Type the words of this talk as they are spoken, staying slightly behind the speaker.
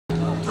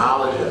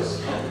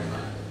Apologize.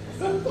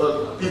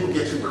 But people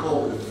get too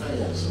cold with the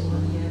fans, so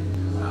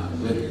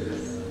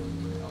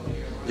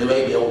they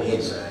may be on the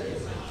inside.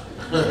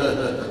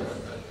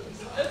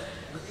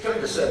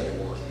 Turn to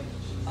 71.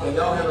 Can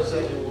y'all have a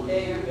 71?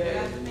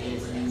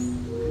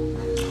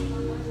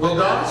 Well,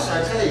 guys,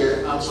 I tell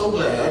you, I'm so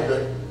glad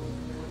to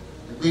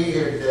be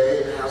here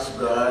today in the house of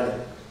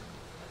God.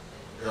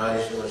 God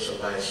is doing so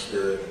nice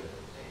good.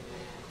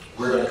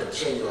 We're going to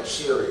continue our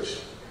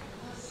series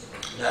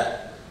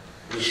that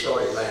we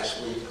started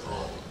last week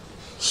on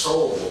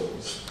soul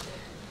wounds.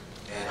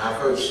 And I've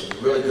heard some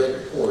really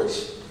good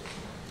reports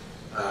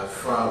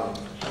from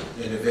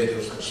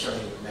individuals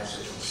concerning the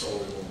message on soul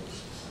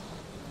wounds.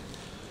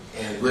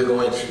 And we're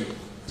going to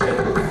take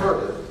a little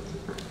further,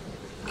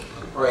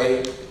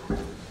 pray,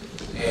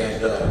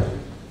 and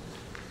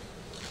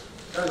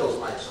turn those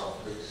mics off,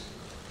 please.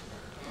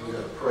 We're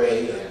going to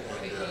pray and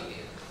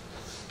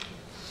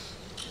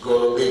go a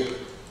little deeper.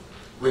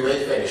 We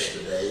may finish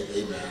today,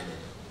 amen.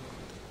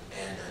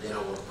 And then I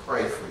want to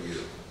pray for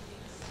you,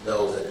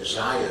 those that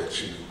desire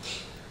to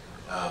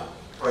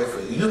pray for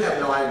you. You have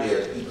no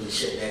idea the people you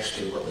sit next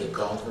to, what they've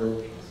gone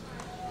through.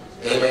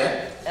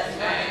 Amen?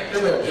 Amen.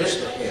 Come here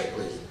just a hair,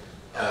 please.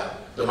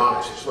 The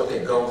monitors, what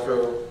they've gone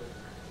through.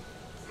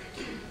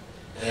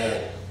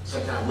 And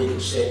sometimes we can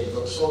sit and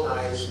look so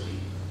nice,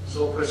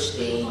 so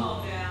pristine,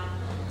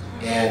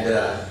 and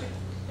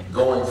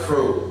going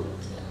through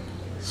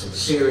some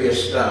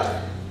serious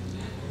stuff.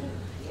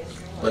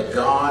 But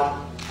God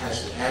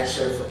has the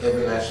answer for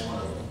every last one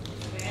of them.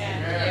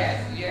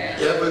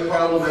 Yes. Every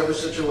problem, every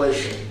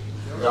situation,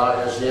 God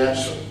has the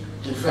answer.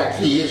 In fact,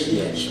 He is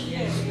the answer.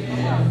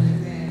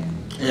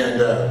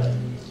 And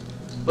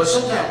but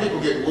sometimes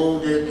people get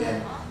wounded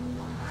and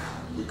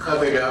we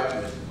cover it up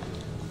and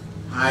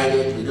hide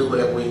it, we do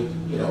whatever we,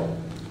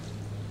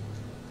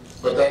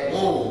 But that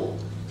wound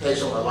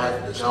takes on a life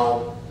of its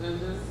own.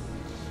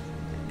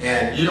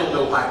 And you don't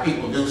know why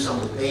people do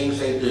some of the things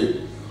they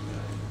do.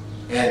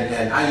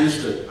 And I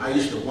used to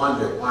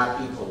wonder why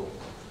people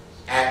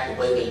act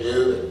the way they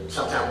do, and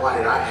sometimes why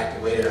did I act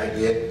the way that I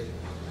did.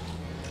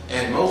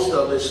 And most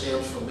of it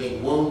stems from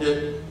being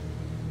wounded,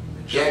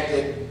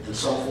 rejected in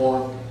some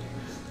form.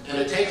 And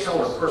it takes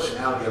on a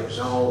personality of its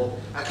own.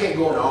 I can't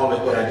go into all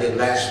of what I did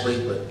last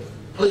week, but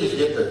please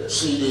get the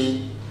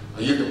CD,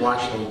 or you can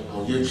watch it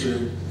on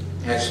YouTube.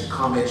 Add some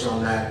comments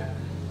on that.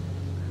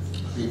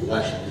 People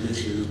watching on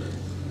YouTube.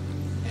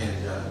 And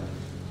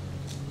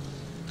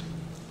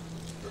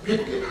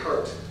people get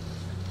hurt.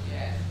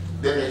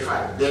 Then they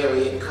try to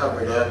bury it and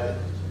cover it up.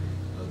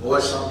 But boy,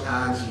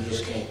 sometimes you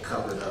just can't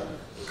cover it up.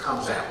 It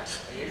comes out.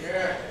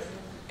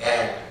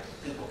 And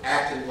people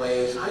act in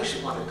ways. I used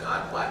to wonder,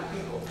 God, why do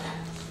people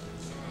act?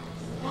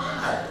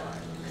 Why?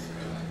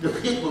 Do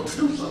people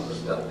do some of the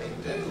stuff they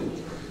do?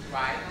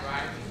 Right.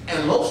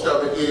 And most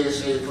of it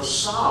is a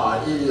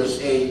facade. It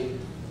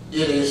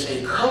is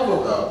a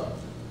cover-up.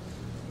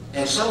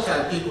 And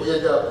sometimes people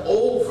end up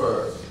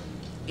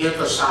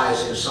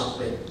over-emphasizing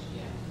something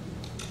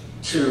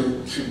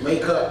to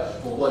make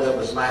up for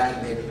whatever's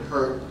lacking. They've been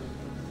hurt.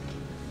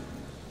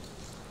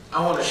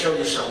 I want to show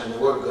you something in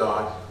the Word of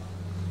God.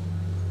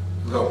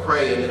 We're going to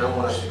pray, and then I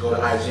want us to go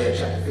to Isaiah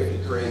chapter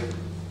 53. I'm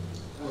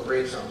going to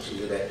read something to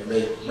you that you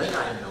may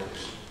not even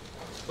notice.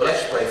 But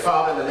let's pray.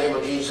 Father, in the name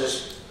of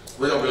Jesus,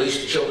 we're going to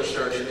release the children's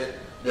church in it.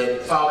 Then,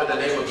 Father, in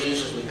the name of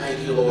Jesus, we thank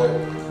you, Lord.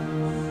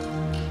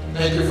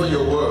 Thank you for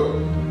your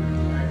Word.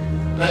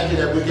 Thank you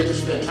that we get to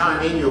spend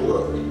time in your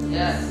Word.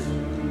 Yes.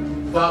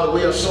 Father,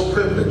 we are so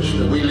privileged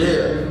that we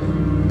live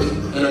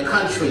in a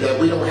country that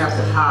we don't have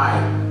to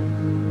hide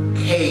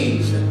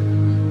caves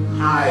and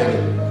hide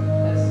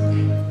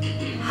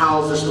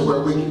houses to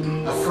where we're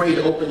afraid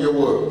to open your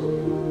Word.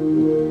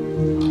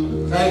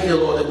 Thank you,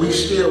 Lord, that we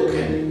still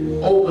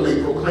can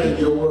openly proclaim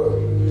your Word.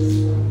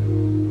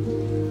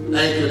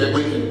 Thank you that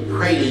we can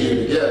pray to you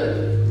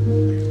together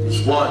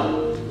as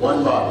one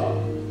body.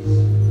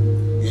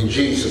 In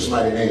Jesus'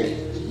 mighty name.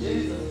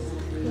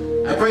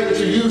 I pray that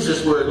you use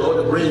this word, Lord,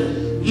 to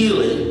bring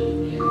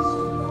healing,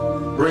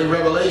 bring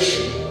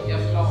revelation.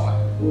 Yes, Lord.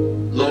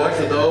 Lord,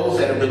 to those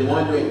that have been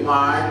wondering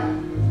why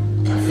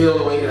I feel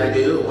the way that I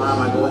do, why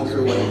am I going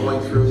through what I'm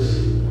going through.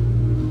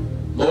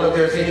 Lord, if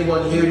there's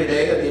anyone here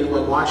today, if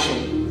anyone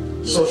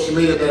watching social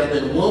media that have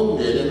been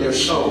wounded in their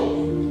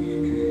soul,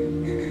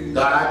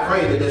 God, I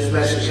pray that this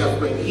message helps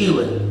bring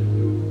healing.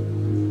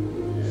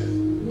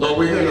 Lord,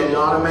 we're hearing a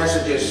lot of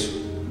messages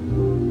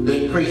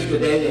being preached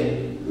today, and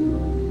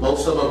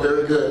most of them are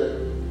very good.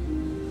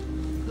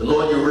 The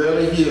Lord, you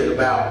rarely hear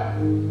about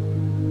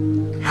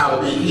how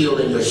to be healed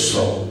in your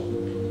soul,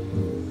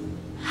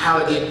 how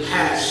to get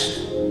past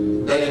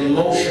that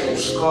emotional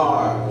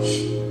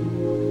scars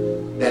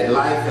that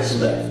life has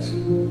left.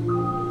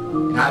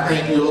 And I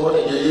thank you, Lord,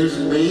 that you're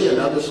using me and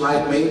others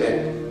like me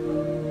that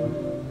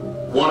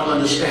want to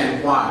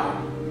understand why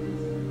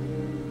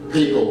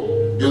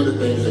people do the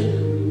things they do.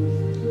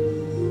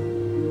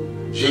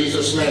 In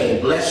Jesus' name,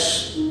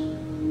 bless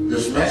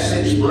this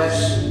message.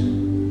 Bless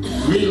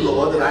me,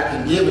 Lord, that I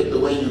can give it the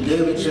way you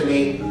gave it to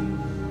me.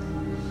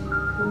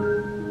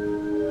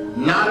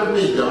 not of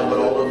me, God, but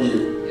all of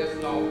you. Yes,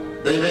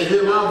 Lord. They may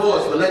hear my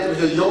voice, but let them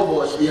hear your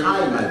voice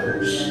behind my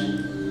voice.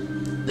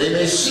 They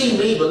may see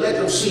me, but let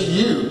them see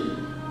you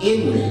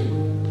in me.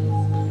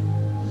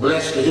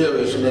 Bless the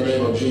hearers in the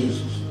name of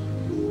Jesus.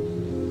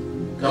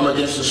 Come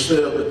against the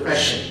spirit of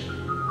depression,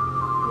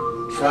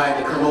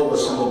 trying to come over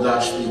some of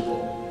God's people.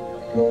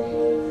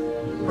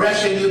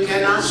 Depression you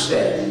cannot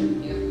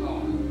stand. Yes,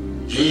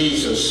 Lord.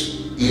 Jesus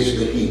is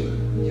the healer.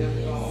 Yes,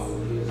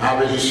 Lord.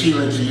 I release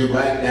healing to you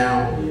right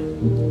now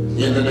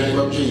in the name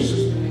of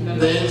Jesus.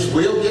 Things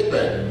will get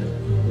better.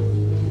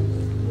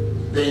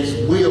 Things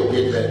will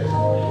get better.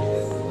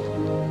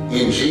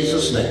 In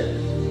Jesus' name.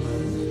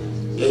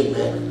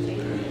 Amen.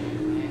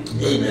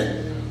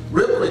 Amen.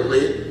 Real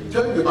quickly,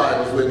 turn your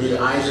Bibles with me to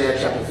Isaiah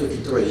chapter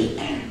 53.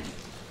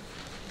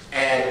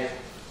 And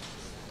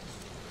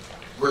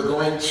we're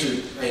going to,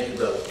 thank you,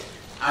 brother.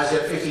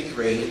 Isaiah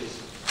 53.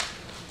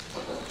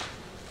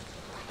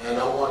 And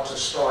I want to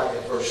start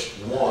at verse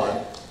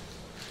 1.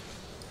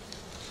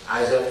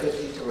 Isaiah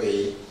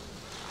 53.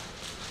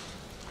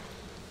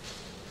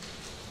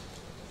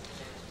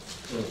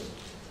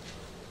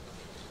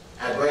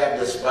 I grabbed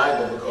this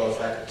Bible because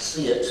I could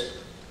see it.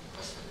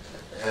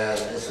 And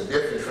it's a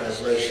different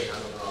translation. I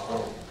don't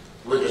know.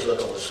 We'll just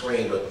look on the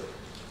screen. But,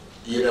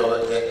 you know,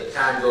 as the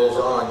time goes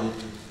on,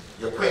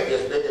 your print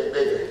gets bigger and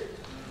bigger.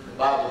 The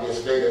Bible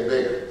gets bigger and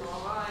bigger.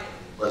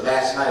 But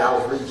last night, I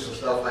was reading some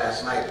stuff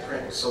last night. The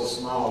print was so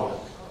small, and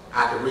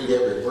I could read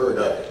every word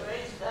of it.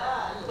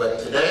 But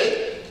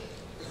today,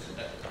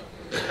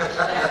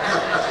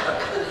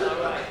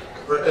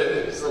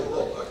 praise the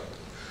Lord.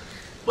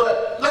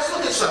 But let's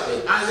look at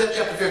something. Isaiah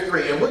chapter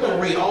 53, and we're going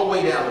to read all the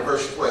way down to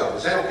verse 12.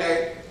 Is that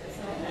okay?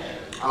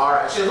 All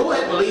right. It says, who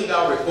hath believed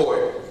our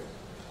report?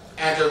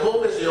 And to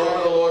whom is the arm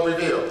of the Lord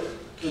revealed?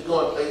 Keep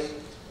going, please.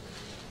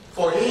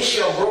 For he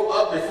shall grow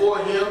up before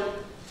him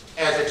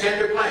as a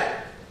tender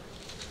plant,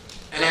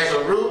 and as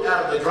a root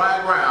out of the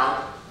dry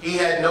ground. He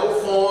had no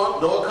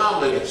form nor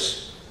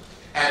comeliness.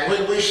 And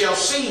when we shall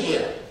see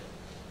him,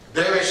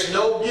 there is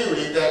no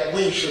beauty that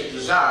we should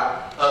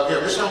desire of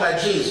him. This is talking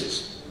about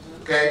Jesus.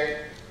 Okay?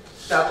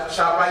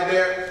 Stop right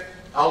there.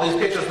 All these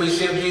pictures we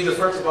see of Jesus,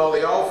 first of all,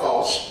 they're all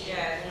false.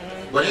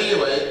 But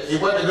anyway, he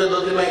wasn't a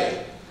good-looking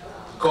man,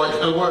 according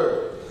to the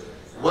Word.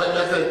 Wasn't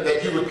nothing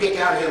that you would pick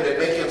out of him that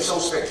make him so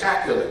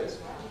spectacular.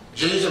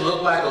 Jesus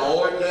looked like an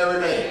ordinary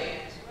man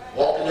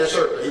walking this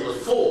earth, but he was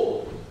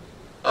full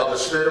of the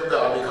Spirit of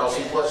God because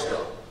he was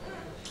God.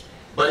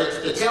 But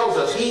it tells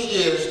us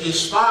he is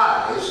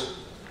despised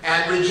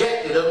and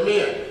rejected of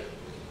men,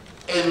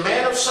 a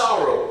man of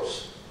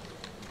sorrows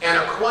and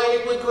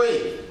acquainted with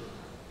grief.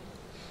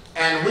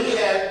 And we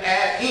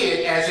have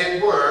hid, as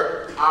it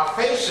were, our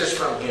faces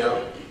from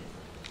him.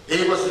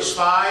 He was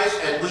despised,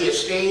 and we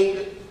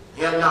esteemed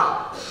him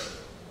not.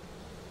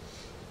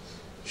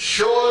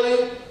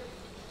 Surely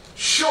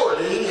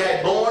he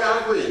had borne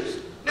our griefs.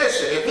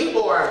 Listen, if he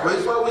bore our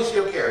griefs, why we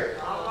still carry?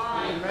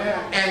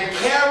 Amen. And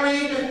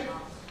carried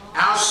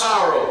our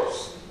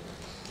sorrows.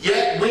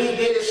 Yet we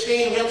did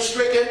esteem him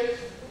stricken,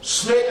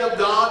 smitten of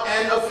God,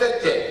 and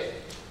afflicted.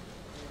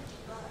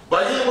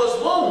 But he was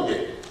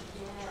wounded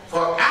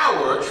for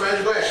our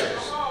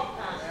transgressions.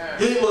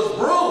 He was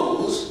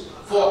bruised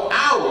for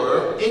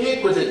our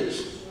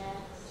iniquities.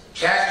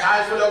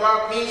 Chastisement of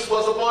our peace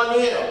was upon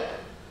him,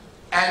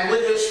 and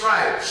with his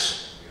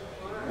stripes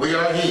we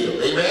are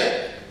healed.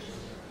 Amen?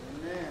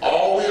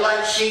 All we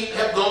like sheep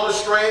have gone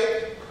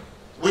astray.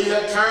 We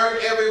have turned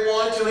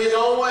everyone to his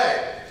own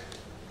way.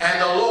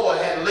 And the Lord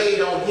had laid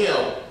on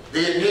him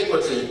the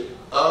iniquity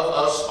of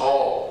us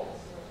all.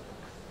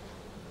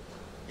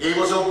 He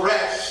was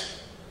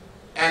oppressed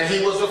and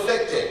he was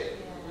afflicted.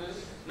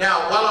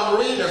 Now, while I'm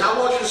reading this, I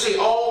want you to see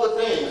all the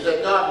things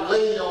that God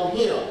laid on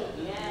him.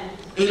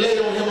 He laid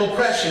on him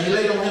oppression. He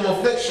laid on him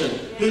affliction.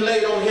 He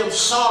laid on him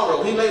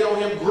sorrow. He laid on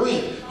him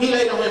grief. He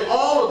laid on him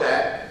all of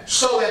that,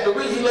 so that the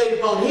reason he laid it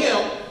upon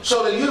him,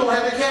 so that you don't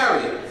have to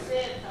carry it.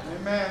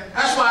 Amen.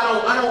 That's why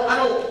I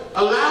don't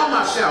allow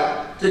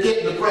myself to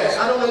get depressed.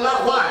 I don't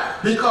allow. Why?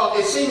 Because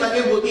it seems like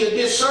it would be a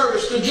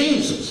disservice to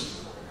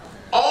Jesus.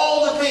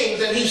 All the things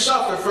that he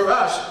suffered for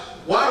us,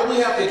 why do we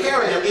have to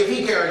carry them if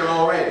he carried them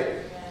already?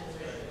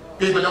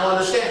 People don't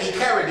understand. He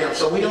carried them,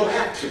 so we don't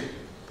have to.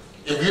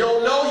 If you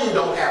don't know you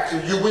don't have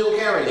to, you will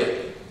carry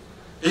them.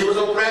 He was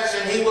oppressed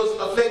and he was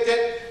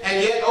afflicted,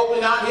 and yet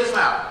opened not his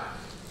mouth.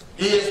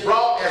 He is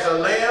brought as a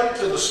lamb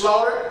to the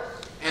slaughter,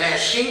 and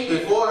as sheep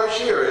before her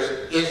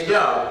shearers is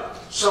dumb,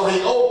 so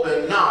he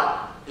opened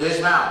not his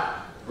mouth.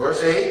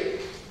 Verse 8.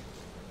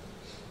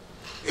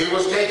 He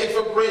was taken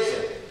from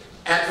prison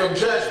and from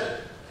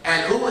judgment.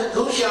 And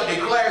who shall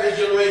declare his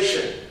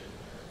generation?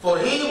 For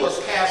he was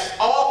cast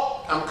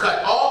off,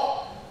 cut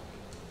off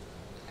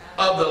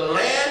of the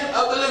land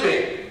of the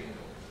living.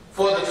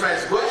 For the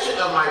transgression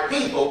of my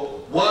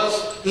people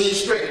was he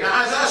stricken.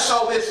 Now, as I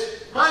saw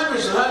this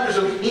hundreds and hundreds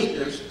of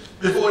years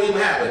before it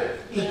even happened,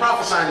 he's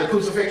prophesying the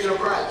crucifixion of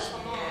Christ.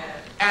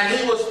 And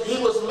he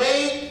was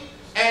made,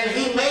 and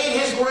he made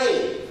his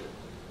grave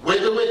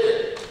with the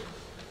wicked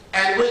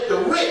and with the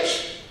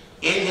rich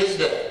in his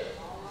death.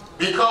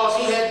 because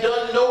he had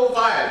done no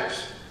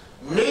violence,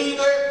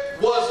 neither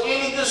was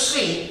any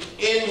deceit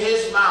in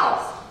his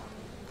mouth.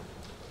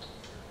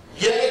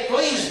 Yet it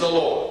pleased the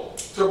Lord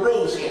to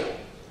bruise him.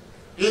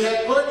 He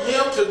had put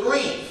him to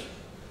grief.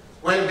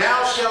 When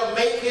thou shalt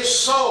make his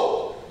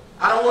soul,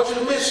 I don't want you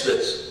to miss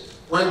this,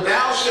 when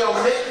thou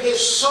shalt make his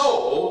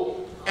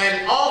soul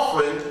an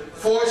offering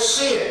for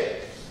sin.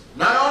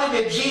 Not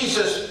only did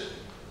Jesus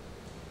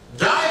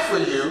die for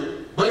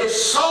you, but his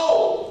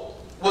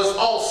soul was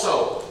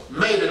also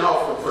made an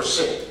offering for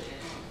sin.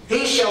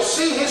 He shall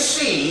see his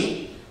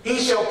seed, he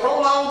shall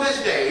prolong his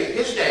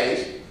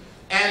days,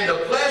 and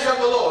the pleasure of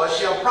the Lord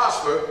shall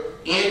prosper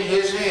in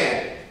his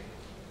hand.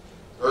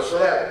 Verse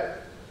 11.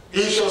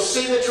 He shall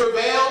see the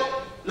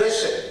travail,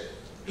 listen,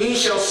 he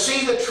shall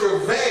see the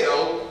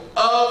travail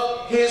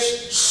of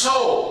his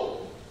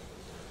soul,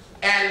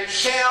 and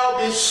shall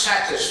be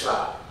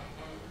satisfied.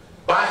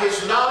 By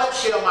his knowledge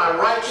shall my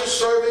righteous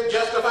servant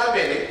justify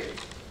many,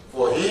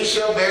 for he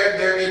shall bear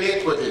their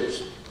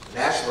iniquities.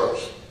 Last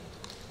verse.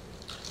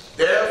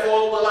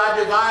 Therefore will I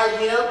divide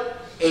him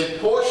a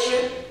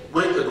portion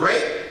with the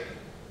great,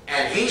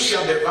 and he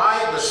shall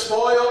divide the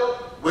spoil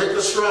with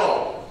the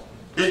strong,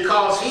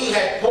 because he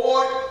had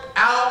poured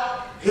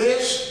out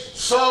his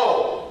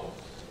soul.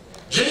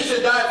 Jesus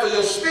died for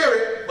your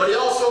spirit, but he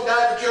also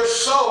died that your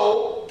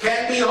soul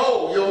can be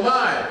whole. Your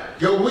mind,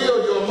 your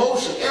will, your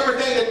emotion,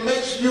 everything that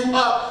makes you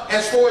up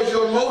as far as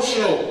your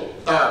emotional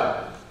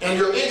and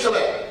your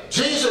intellect.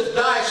 Jesus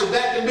died so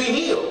that can be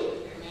healed.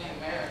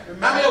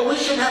 I mean, we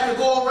shouldn't have to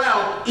go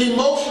around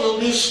emotionally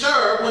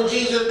disturbed when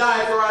Jesus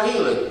died for our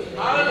healing.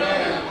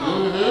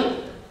 Amen.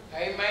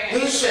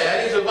 He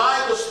said he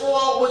divided the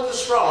spoil with the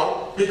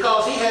strong,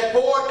 because he had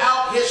poured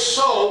out his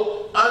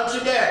soul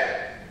unto death.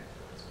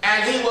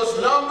 And he was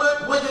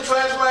numbered with the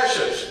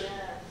transgressors.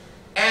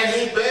 And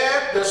he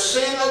bare the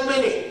sin of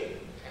many,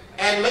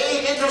 and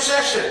made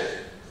intercession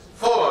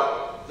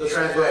for the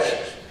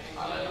transgressions.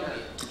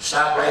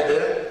 Stop right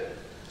there.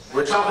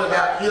 We're talking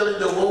about healing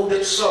the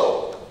wounded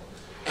soul.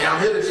 And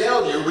I'm here to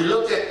tell you, we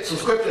looked at some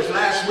scriptures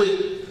last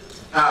week,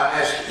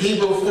 as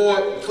Hebrews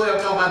 4:12,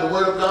 talking about the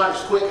word of God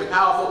is quick and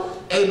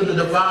powerful, able to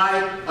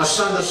divide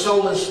asunder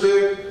soul and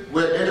spirit.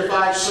 We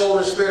identified soul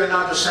and spirit are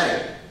not the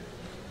same.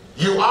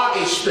 You are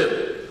a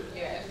spirit.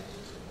 Yes.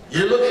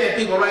 You're looking at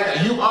people right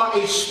now. You are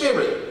a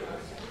spirit.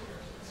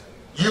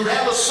 You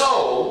have a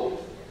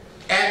soul,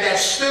 and that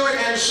spirit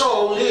and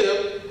soul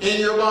live in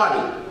your body.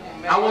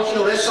 Amen. I want you to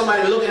know there's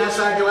somebody looking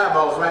outside your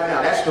eyeballs right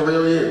now. That's the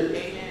real you.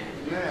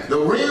 Amen. The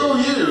real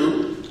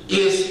you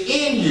is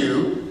in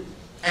you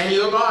and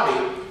your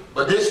body.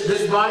 But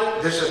this body,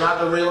 this is not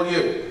the real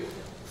you.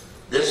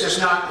 This is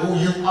not who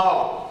you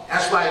are.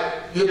 That's why,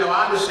 you know,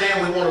 I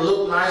understand we want to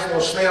look nice,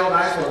 want to smell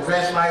nice, want to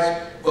dress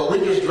nice, but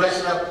we're just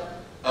dressing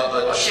up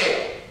a shell.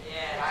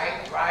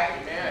 Yeah, right.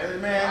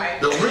 Amen.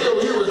 The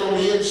real you is on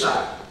the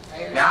inside.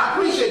 Amen. Now, I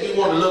appreciate you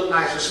want to look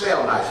nice and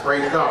smell nice.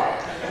 Praise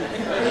God.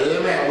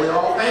 Amen. We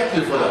all thank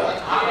you for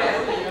that.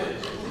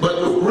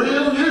 But the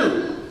real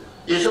you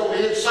is on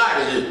the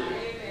inside of you,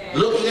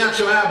 looking at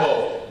your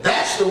eyeball.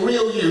 That's the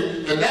real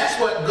you, and that's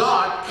what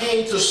God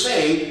came to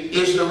say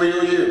is the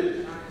real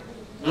you.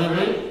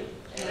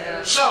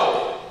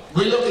 So,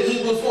 we looked at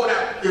Hebrews 4.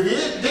 Now, if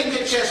you didn't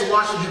get a chance to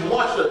watch it, you can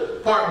watch the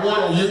part 1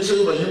 on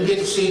YouTube, or you can get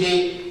the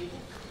CD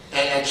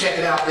and check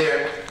it out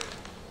there.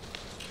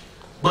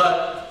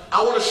 But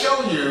I want to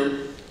show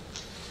you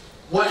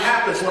what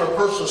happens when a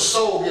person's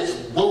soul gets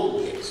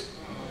wounded.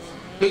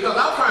 Because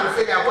I'm trying to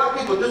figure out why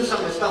people do some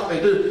of the stuff they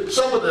do.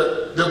 Some of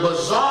the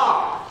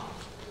bizarre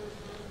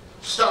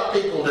stuff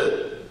people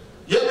do.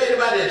 You ever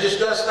anybody that just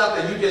does stuff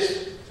and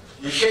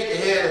you shake your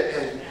head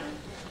and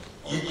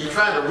you're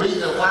trying to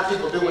reason why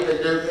people do what they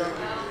do?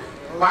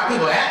 Why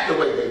people act the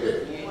way they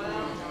do?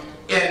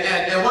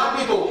 And why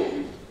people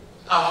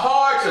are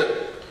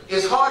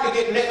it's hard to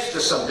get next to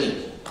some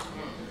people.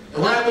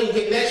 And when I mean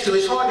get next to,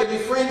 it's hard to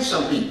befriend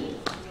some people.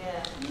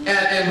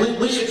 And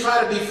we should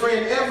try to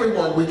befriend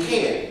everyone we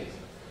can.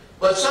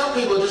 But some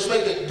people just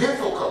make it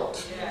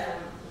difficult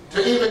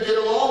to even get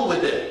along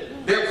with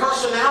them. Their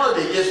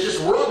personality is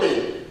just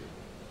rubbing.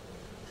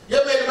 You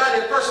ever met anybody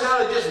that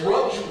personality just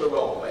rubs you the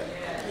wrong way?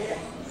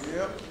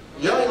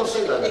 Y'all ain't gonna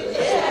say that.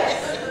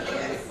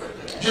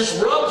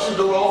 Just rubs you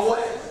the wrong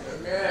way.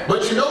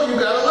 But you know you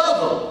gotta love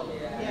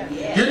them.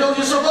 You know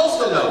you're supposed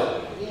to love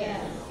them.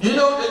 You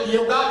know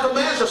that God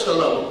commands us to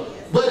love them.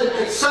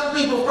 But some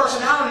people's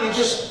personality it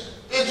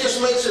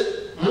just makes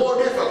it more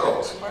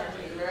difficult.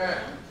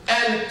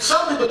 And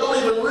some people don't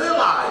even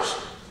realize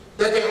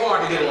that they're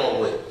hard to get along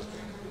with.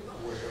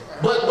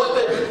 But what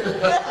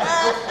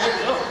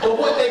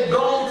they've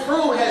gone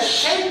through has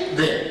shaped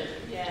them.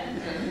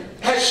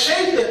 Has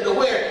shaped them to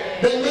where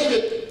they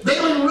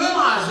don't even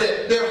realize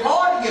that they're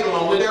hard to get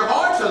along with, they're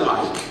hard to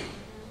like.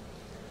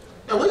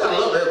 And we gotta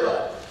love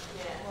everybody.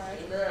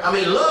 I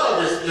mean,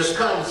 love just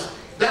comes,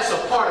 that's a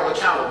part of a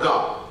child of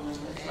God.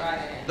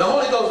 The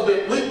Holy Ghost,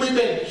 we've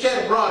been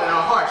shed abroad in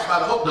our hearts by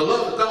the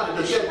love of God has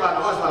been shed abroad in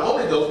our hearts by the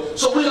Holy Ghost,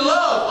 so we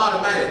love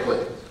automatically.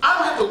 I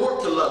don't have to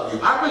work to love you.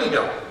 I really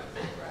don't.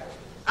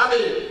 I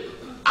mean,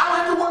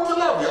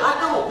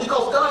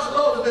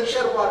 been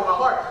shed abroad in my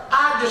heart.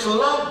 I just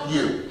love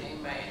you.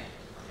 Amen.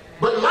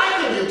 But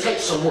liking you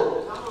takes some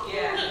work.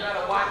 Yeah, you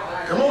gotta watch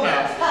that. Come on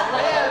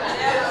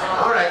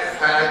now. All right.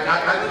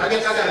 I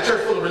guess I got a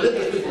church full of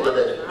religious people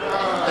today.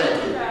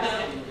 Thank you.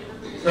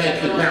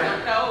 Thank you.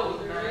 Now,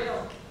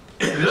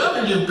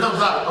 loving you comes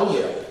out, oh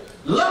yeah.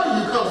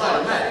 Loving you comes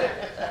automatic.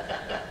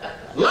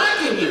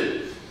 Liking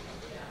you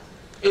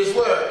is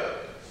where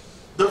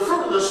the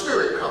fruit of the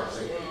Spirit comes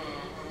in.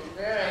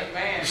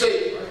 Amen.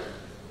 See,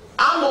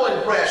 I'm more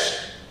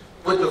impressed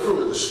with the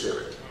fruit of the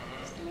Spirit.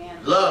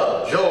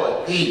 Love,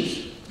 joy,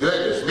 peace,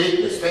 goodness,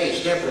 meekness,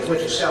 faith, temperance,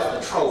 which is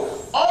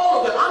self-control.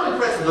 All of it, I'm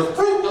impressed with the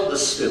fruit of the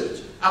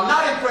Spirit. I'm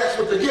not impressed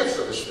with the gifts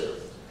of the Spirit.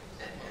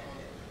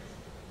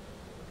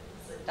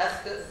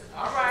 That's good.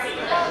 All right.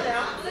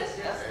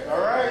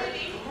 All right.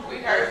 We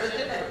heard the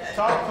difference.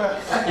 Talk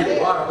I need a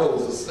water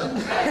hose or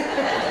something.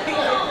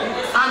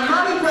 I'm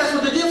not impressed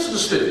with the gifts of the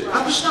Spirit.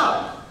 I'm just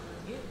not.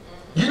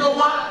 You know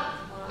why?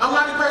 I'm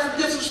not impressed with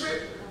the gifts of the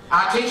Spirit.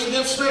 I teach the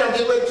gifts of the Spirit. I'm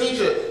getting ready to teach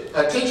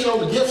a teaching on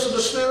the gifts of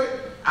the Spirit.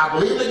 I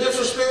believe in the gifts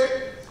of the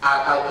Spirit.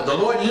 The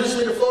Lord used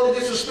me to flow the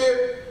gifts of the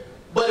Spirit.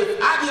 But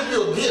if I give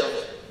you a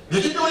gift,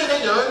 did you do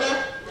anything to earn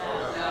that?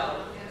 No.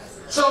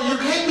 So you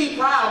can't be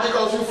proud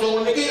because you flow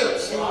in the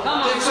gifts.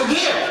 It's a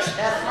gift.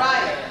 That's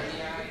right.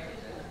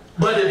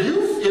 But if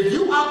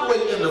you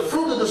operate in the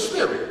fruit of the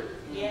Spirit,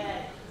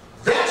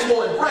 that's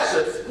more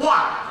impressive.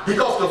 Why?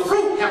 Because the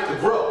fruit have to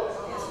grow.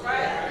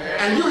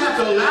 And you have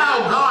to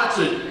allow God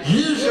to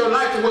use your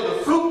life to where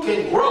the fruit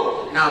can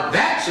grow. Now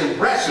that's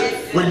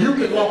impressive. When you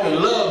can walk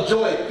in love,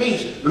 joy,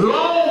 peace,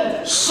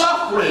 long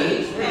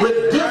suffering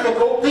with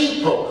difficult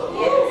people.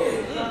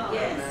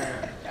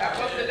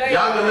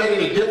 Y'all ever met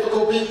any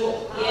difficult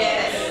people?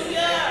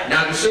 Yes.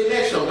 Now you sit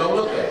next to them, don't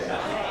look at them.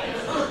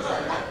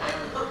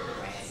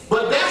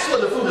 But that's what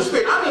the fruit of the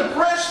Spirit. I'm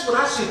impressed when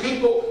I see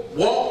people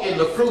walk in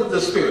the fruit of the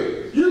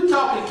Spirit. You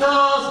talk in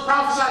tongues,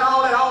 prophesy,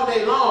 all that all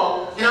day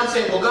long, and I'm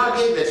saying, well, God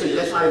gave that to you.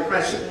 That's not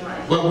impressive.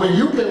 But when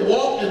you can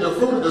walk in the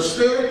fruit of the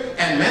Spirit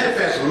and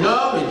manifest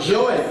love and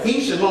joy and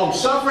peace and long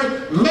suffering,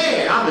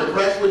 man, I'm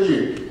impressed with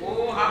you.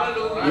 Oh,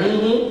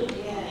 hallelujah.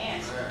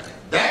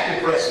 That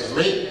impresses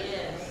me.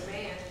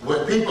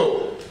 When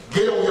people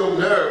get on your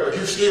nerve, but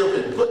you still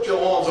can put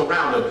your arms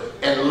around them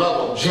and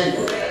love them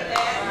genuinely.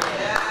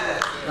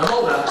 Now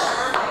hold on.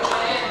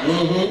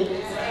 Amen.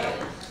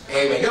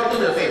 Y'all do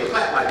me a favor.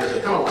 Clap like this.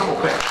 Come on,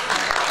 clap.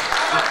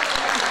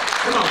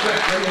 Come on,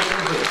 clap. Let me hear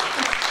some good.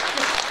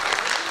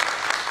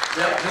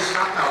 Yep, this is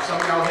what I thought. Some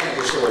of y'all hands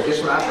are sore.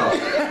 Just what I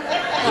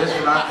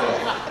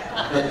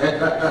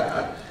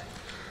thought.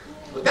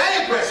 But that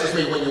impresses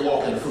me when you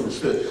walk in the fruit of the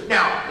Spirit.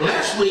 Now,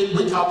 last week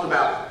we talked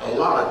about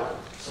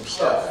some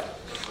stuff.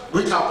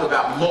 We talked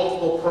about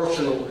multiple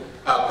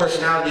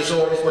personality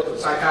disorders, what the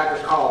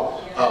psychiatrists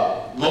call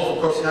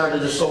multiple personality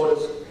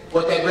disorders.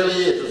 What that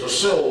really is a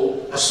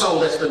soul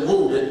that's been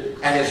wounded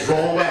and is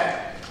drawn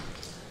back.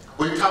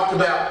 We talked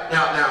about,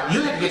 now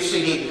you have to get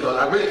CD because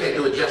I really can't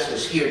do it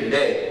justice here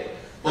today,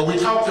 but we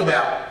talked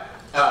about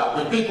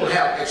when people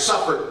have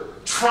suffered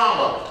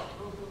trauma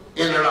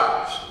in their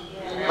lives.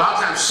 A lot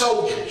of times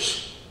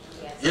soldiers,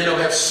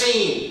 have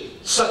seen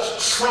such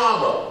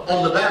trauma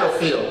on the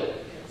battlefield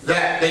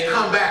that they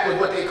come back with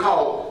what they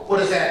call,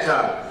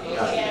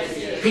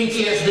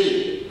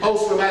 PTSD,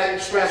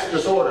 post-traumatic stress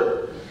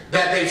disorder,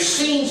 that they've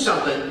seen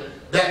something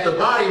that the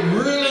body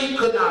really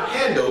could not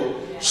handle,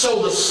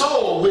 so the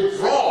soul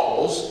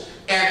withdraws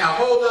and a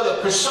whole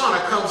other persona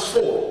comes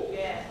forth.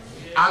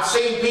 I've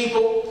seen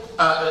people,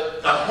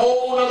 a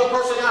whole other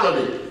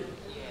personality.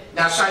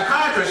 Now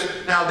psychiatrists,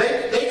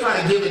 they try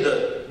to give it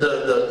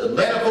the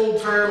medical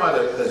term or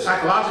the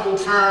psychological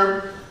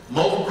term,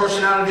 multiple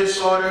personality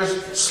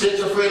disorders,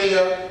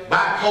 schizophrenia,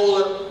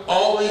 bipolar,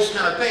 all these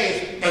kind of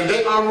things, and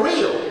they are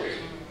real.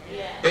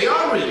 They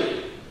are real.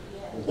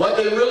 What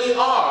they really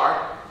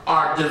are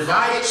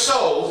divided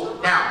souls.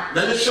 Now,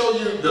 let me show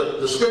you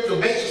the scriptural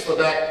basis for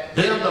that,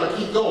 then I'm going to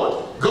keep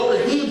going. Go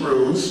to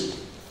Hebrews.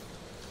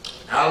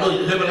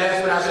 Hallelujah. Remember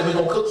last week I said we're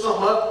going to cook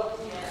something up?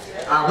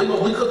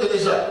 We're cooking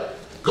this up.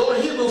 Go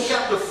to Hebrews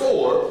chapter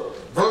 4,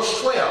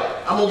 verse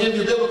 12. I'm going to give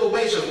you a biblical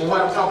basis for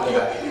what I'm talking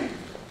about.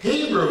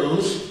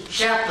 Hebrews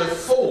chapter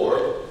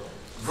 4,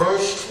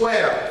 verse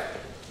 12.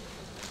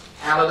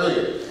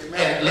 Hallelujah.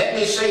 And let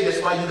me say this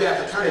while you guys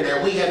are turning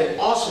there. We had an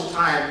awesome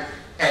time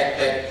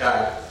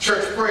at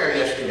church prayer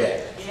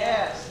yesterday.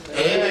 Yes.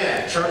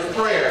 Amen. Church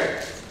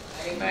prayer.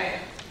 Amen.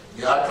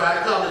 You ought to try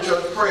to come to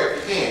church prayer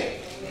if you can.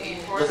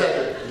 Was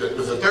that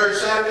the third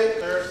Saturday?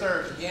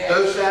 Third. Yes.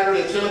 Third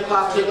Saturday at 10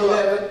 o'clock, 10 to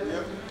 11.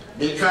 Yep.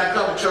 You try to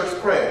come to church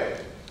prayer.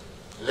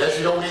 Unless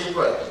you don't need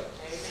prayer.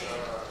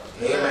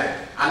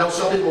 Amen. I know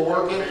some people are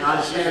working. I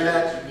understand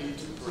that.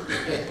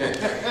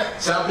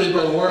 Some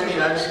people are working.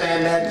 I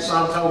understand that. And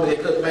some told me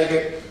they couldn't make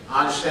it.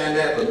 I understand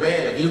that. But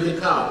man, if you can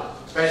come,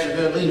 especially if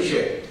you're in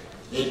leadership,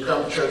 you need to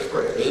come to church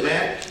prayer.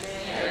 Amen?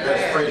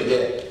 Let's pray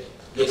together.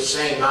 Get the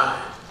same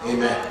mind.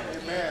 Amen.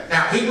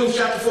 Now, Hebrews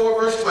chapter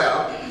 4, verse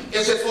 12.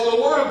 It says, for the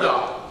word of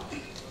God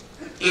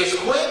is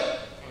quick,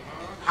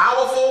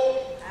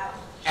 powerful,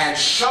 and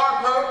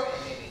sharper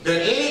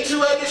than any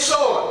two-edged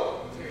sword,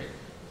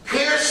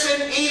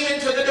 piercing even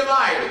to the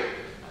dividing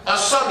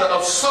asunder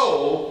of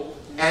soul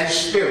and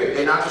spirit.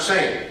 They're not the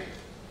same.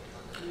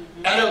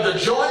 And of the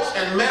joints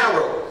and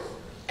marrow,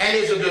 and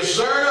is a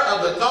discerner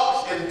of the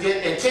thoughts and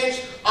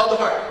intents of the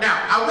heart.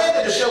 Now, I read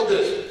that to show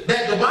this,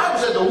 that the Bible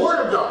said the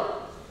Word of God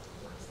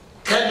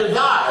can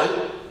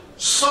divide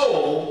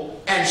soul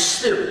and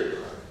spirit.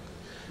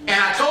 And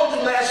I told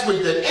you last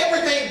week that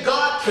everything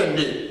God can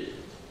do,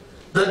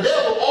 the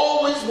devil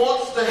always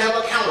wants to have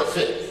a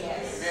counterfeit.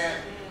 Yes.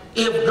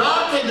 If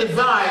God can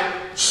divide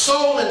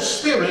soul and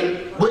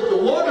spirit with the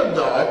Word of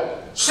God,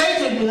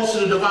 Satan wants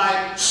to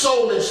divide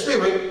soul and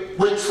spirit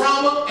with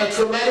trauma and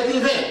traumatic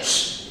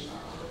events.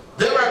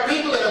 There are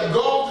people that have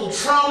gone through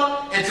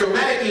trauma and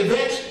traumatic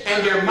events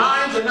and their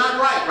minds are not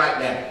right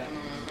now.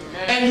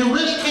 And you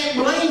really can't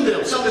blame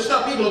them. Some of the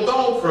stuff people have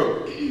gone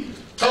through.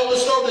 Told the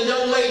story of the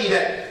young lady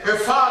that her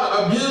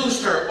father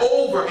abused her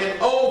over and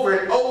over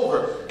and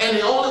over. And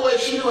the only way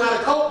she knew how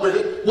to cope with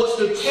it was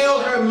to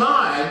tell her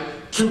mind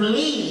to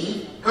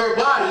leave her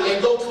body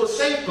and go to a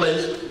safe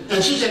place.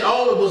 And she said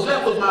all that was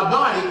left was my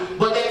body,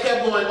 but they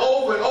kept going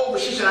over and over.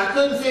 She said, I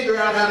couldn't figure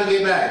out how to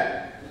get back.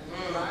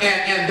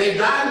 And they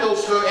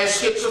diagnosed her as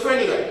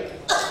schizophrenia.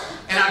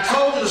 And I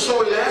told you the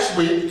story last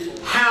week,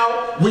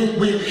 how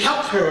we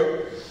helped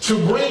her to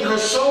bring her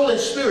soul and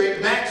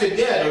spirit back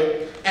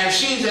together, and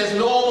she's as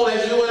normal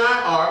as you and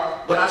I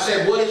are. But I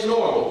said, what is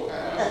normal?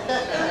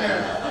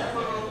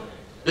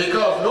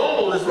 Because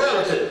normal is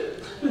relative.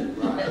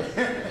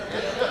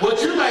 What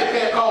you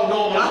might call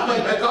normal, I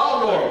might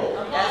call normal.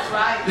 That's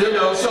right. You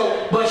know,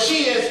 so, but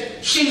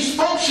she's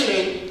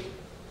functioning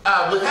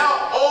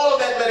without all of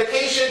that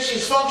medication.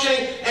 She's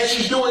functioning and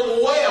she's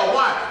doing well.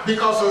 Why?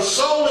 Because her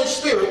soul and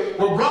spirit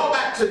were brought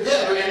back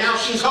together and now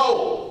she's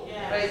whole.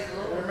 Yeah. Praise the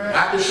Lord.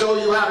 I can show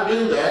you how to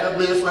do that. I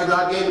believe that's why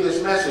God gave me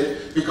this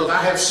message, because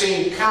I have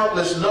seen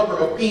countless number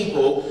of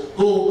people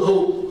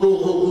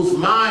whose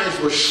minds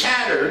were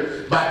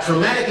shattered by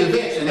traumatic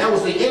events, and that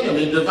was the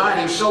enemy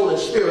dividing soul and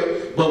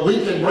spirit, but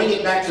we can bring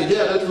it back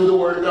together through the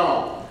Word of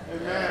God.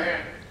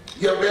 Amen.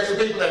 You ever met some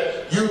people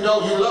that you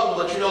know you love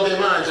them, but you know their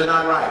minds are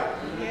not right?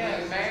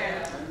 Yeah,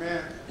 amen.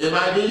 It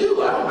might be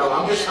you. I don't know.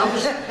 I'm just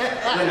asking.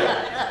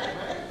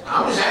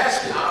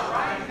 All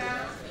right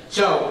now.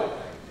 So,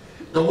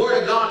 the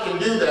Word of God can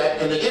do that,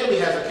 and the enemy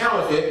has a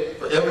counterfeit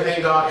for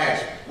everything God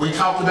has. We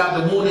talked about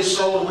the wounded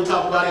soul, and we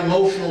talked about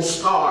emotional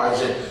scars,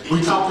 and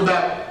we talked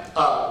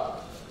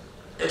about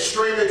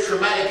extremely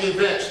traumatic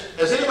events.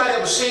 Has anybody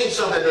ever seen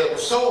something that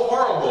was so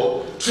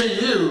horrible to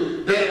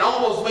you that it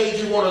almost made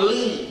you want to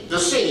leave the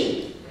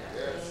scene?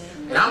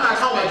 And I'm not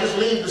talking about just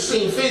leave the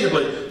scene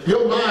physically.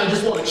 Your mind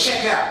just want to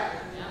check out.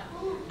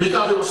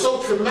 Because it was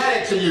so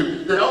traumatic to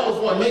you that it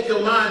almost want to make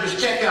your mind just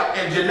check out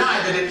and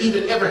deny that it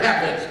even ever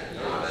happened.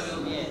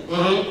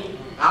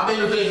 I've been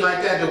to things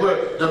like that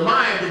where the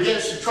mind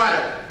begins to try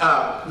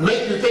to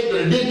make you think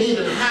that it didn't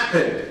even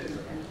happen.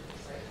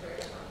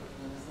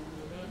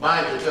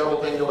 Mind is a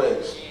terrible thing to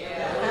waste.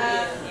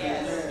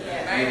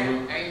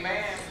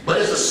 Amen.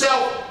 But it's a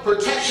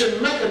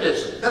self-protection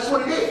mechanism. That's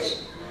what it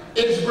is.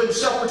 It is to bring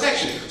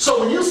self-protection. So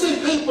when you see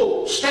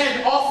people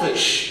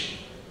standoffish,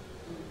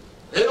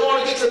 they don't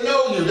want to get to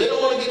know you. They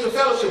don't want to get to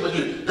fellowship with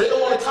you. They don't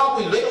want to talk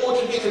with you. They don't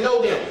want you to get to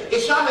know them.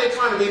 It's not that they're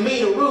trying to be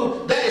mean or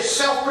rude. That is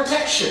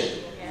self-protection.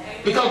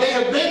 Because they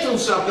have been through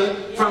something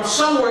from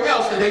somewhere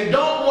else and they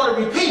don't want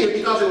to repeat it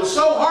because it was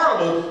so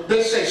horrible,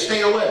 they say,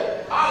 stay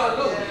away.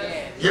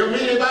 Hallelujah. You ever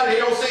meet anybody, they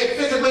don't say it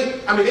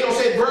physically, I mean they don't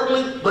say it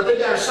verbally, but they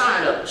got a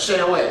sign up, stay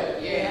away.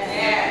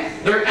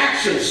 Yes. Their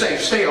actions say,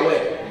 stay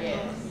away.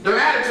 Their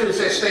attitude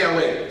says, stay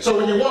away. So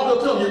when you walk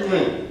up to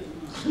them,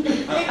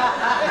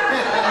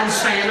 I'm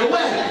staying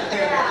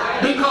away.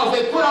 Because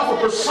they put off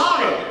a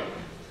persona.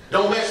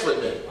 Don't mess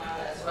with me.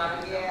 That's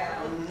right. Yeah.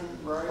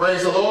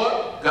 Praise the Lord.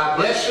 God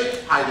bless you.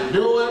 How you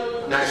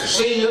doing? Nice to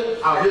see you.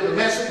 I'll hear the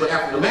message, but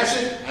after the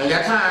message, I ain't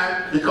got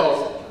time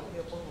because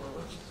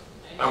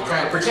I'm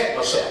trying to protect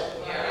myself.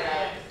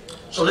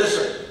 So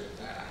listen.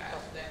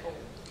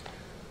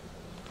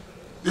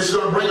 This is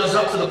going to bring us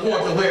up to the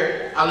point of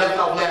where I left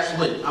off last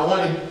week.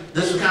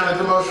 This is kind of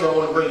commercial I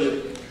want to bring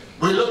you.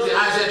 We looked at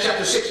Isaiah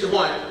chapter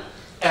 61,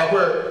 and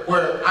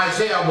where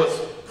Isaiah was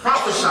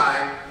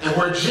prophesying, and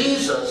where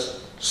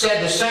Jesus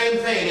said the same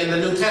thing in the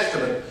New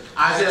Testament.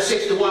 Isaiah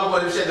 61,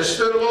 where he said, the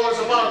Spirit of the Lord is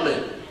upon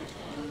me,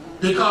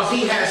 because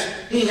he has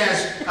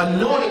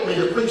anointed me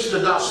to preach the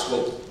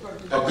gospel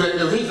of good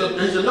news. He's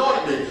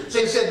anointed me. So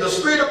he said, the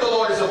Spirit of the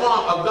Lord is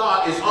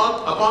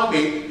upon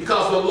me,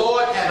 because the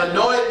Lord hath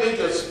anointed me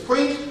to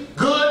preach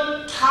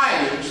good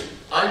tidings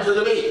unto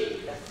the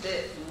meek. That's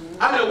it.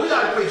 I mean, we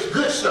got to preach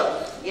good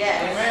stuff.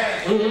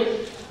 Yes.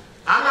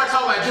 I'm not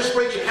talking about just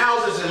preaching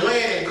houses and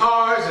land and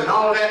cars and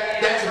all that.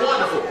 That's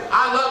wonderful.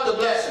 I love the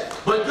blessing.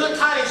 But good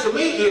tidings to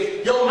me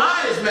is your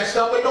mind is messed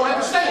up, but it don't have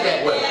to stay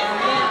that way.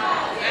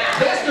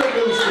 That's good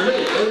news to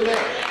me.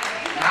 Amen.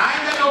 Now, I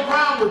ain't got no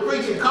problem with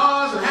preaching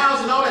cars and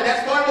houses and all that.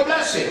 That's part of the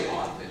blessing.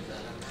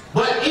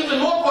 But even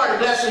more part of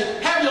the blessing,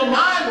 have your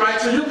mind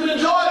right so you can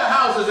enjoy the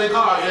houses and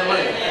cars and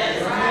land.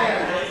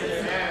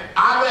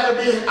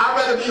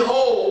 rather be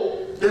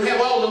whole than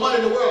have all the money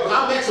in the world. Because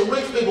I met some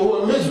rich people who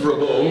are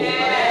miserable.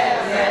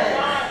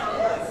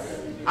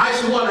 I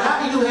used to wonder, how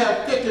can you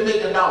have $50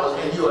 million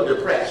and you are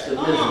depressed and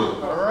miserable?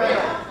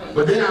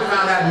 But then I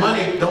found out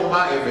money don't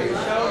buy everything.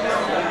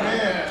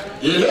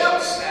 It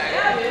helps.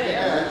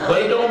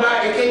 But it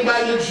can't buy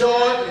you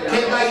joy,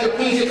 can't buy you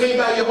peace, it can't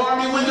buy you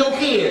harmony with your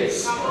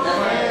kids.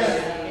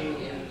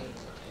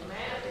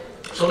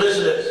 So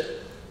listen to this.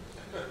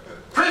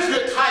 Preach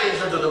good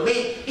tidings unto the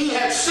meek. He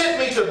hath sent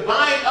me to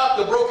bind up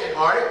the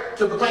brokenhearted,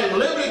 to proclaim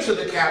liberty to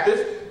the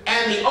captives,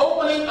 and the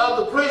opening of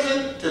the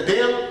prison to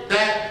them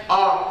that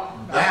are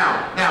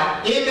bound.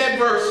 Now, in that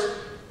verse,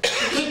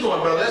 keep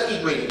going, brother. Let's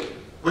keep reading.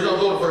 We're going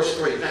to go to verse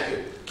 3. Thank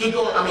you. Keep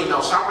going.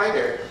 No, stop right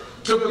there.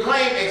 To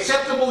proclaim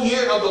acceptable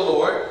year of the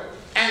Lord,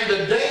 and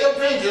the day of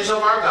vengeance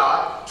of our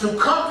God, to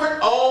comfort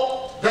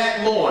all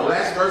that mourn.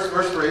 Last verse,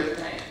 verse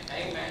 3.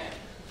 Amen.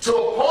 To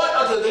appoint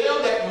unto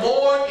them that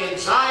mourn in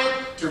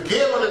Zion, to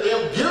give unto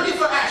them beauty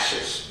for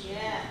ashes,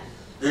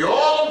 the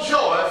oil of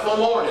joy for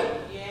mourning,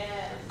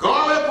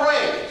 garment of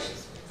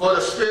praise for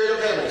the spirit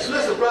of heaviness.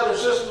 Listen,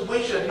 brothers and sisters,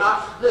 we should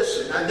not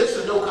listen. And this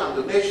is no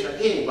condemnation of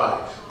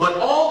anybody. But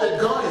all that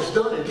God has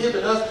done and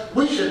given us,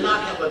 we should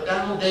not have a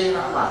down day in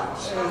our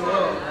lives.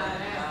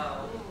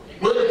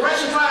 Will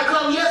depression try to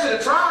come? Yes,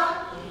 it'll try.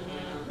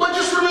 But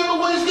just remember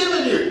what He's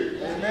given you.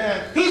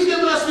 Amen. He's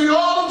given us the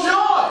oil of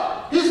joy.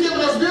 He's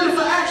given us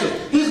beautiful actions.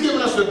 He's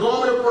given us the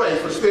garment of praise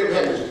for the spirit of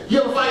heaviness.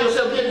 You ever find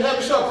yourself getting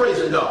heavy? Start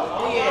praising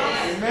God.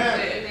 Yes. Amen.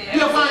 You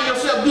ever find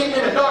yourself getting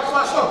in a dark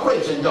spot? Start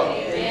praising God.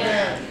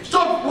 Amen.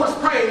 Start what's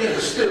praying in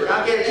the spirit.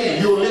 I guarantee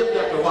you, you'll lift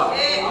after a while.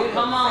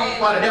 Come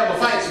on. Why the devil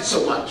fights it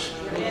so much.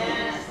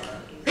 Yes.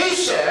 He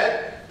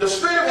said, the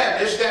spirit of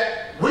heaviness,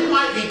 that we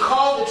might be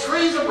called the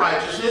trees of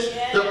righteousness,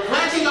 the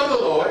planting of the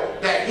Lord,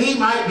 that He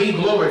might be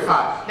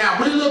glorified. Now,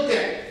 we looked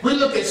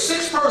at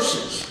 6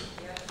 persons.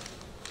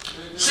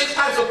 6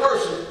 types of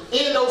persons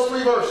in those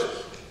 3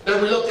 verses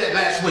that we looked at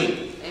last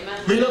week.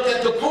 Amen. We looked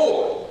at the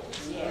poor.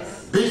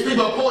 Yes. These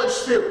people are poor in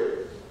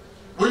spirit.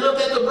 We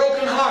looked at the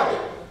brokenhearted.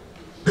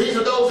 These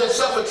are those that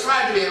suffer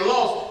tragedy and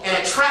loss and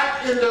are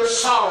trapped in their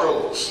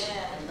sorrows.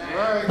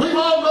 Right. We've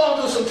all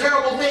gone through some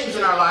terrible things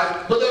in our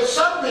lives, but there are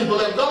some people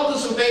that have gone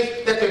through some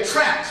things that they're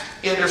trapped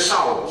in their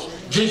sorrows.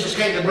 Jesus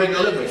came to bring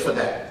deliverance for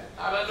that.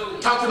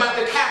 Hallelujah. Talked about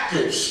the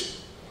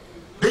captives.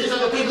 These are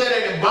the people that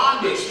are in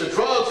bondage to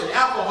drugs and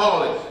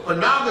alcohol and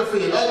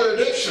pornography and other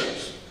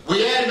addictions.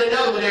 We added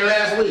another one there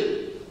last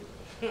week.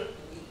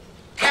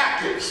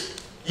 Captives.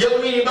 You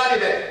ever meet anybody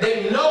that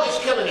they know it's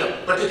killing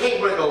them, but they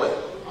can't break away?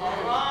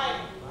 All right.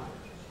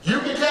 You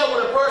can tell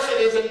when a person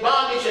is in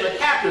bondage and a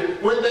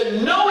captive when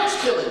they know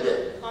it's killing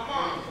them. Come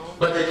on.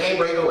 But they can't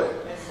break away.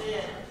 That's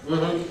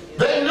it.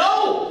 They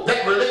know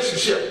that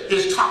relationship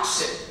is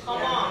toxic.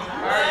 Come on.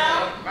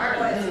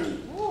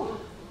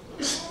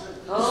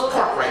 Let's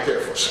park right there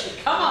for a second.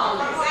 Come on.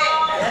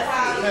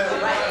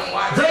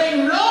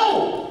 They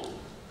know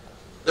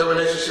the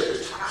relationship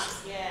is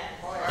toxic.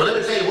 But let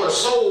me tell you what a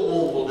soul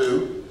wound will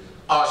do,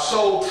 a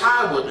soul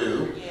tie will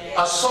do.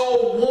 A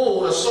soul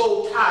wound, a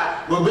soul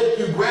tie will make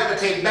you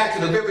gravitate back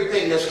to the very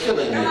thing that's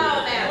killing you.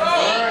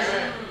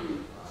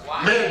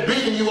 Man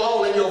beating you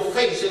all in your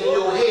face and in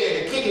your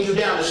head and kicking you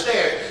down the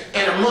stairs,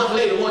 and a month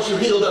later, once you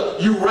healed up,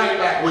 you right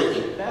back with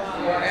him.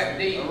 That's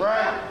deep. Is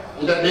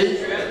that deep?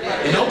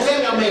 And don't tell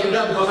me I'm making it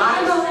up, because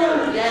I know.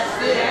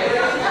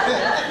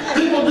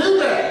 People do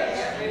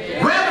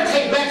that.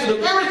 Gravitate back to the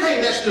very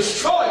thing that's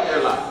destroying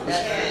their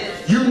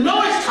lives. You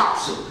know it's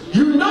toxic.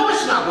 You know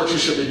it's not what you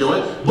should be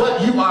doing,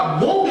 but you are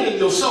wounded in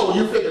your soul.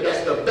 You figure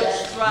that's the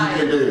best you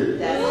can do.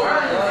 That's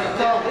right.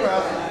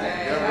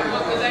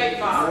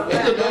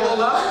 Is the devil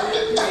alive?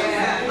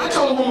 I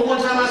told a woman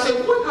one time, I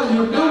said, what are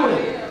you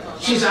doing?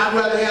 She said, I'd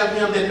rather have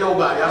them than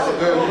nobody. I said,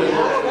 girl,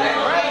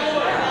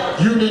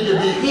 you need to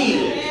be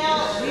healed.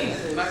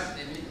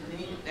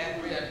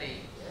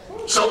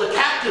 So the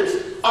captives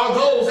are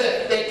those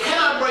that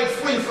cannot break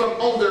free from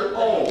on their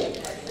own.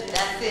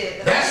 That's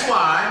it.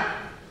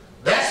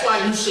 That's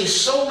why you see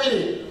so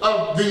many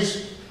of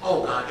these,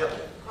 oh God, help me.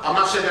 I'm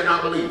not saying they're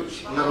not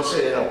believers. I'm not going to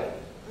say they don't.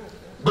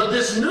 But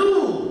this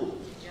new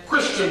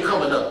Christian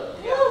coming up,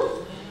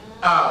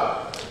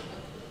 I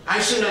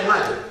ain't seen nothing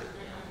like it.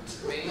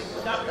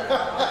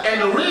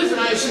 And the reason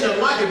I ain't seen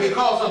nothing like it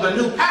because of the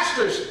new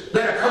pastors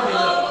that are coming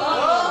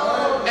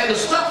up. And the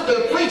stuff that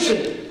they're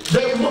preaching,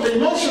 they're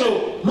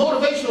emotional,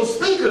 motivational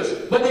speakers,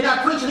 but they're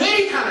not preaching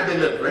any kind of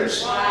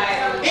deliverance,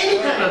 any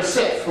kind of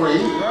set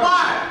free.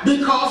 Why?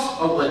 Because,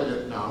 oh wait,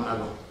 no, I'm not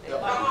going to.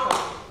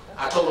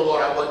 I told the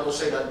Lord I wasn't going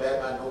to say nothing bad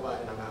about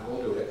nobody, and I'm not going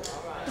to do it.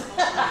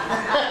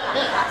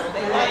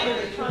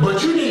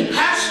 But you need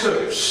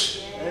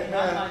pastors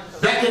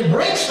that can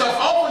break stuff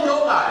off of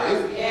your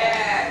life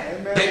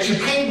that you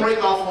can't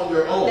break off on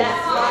your own.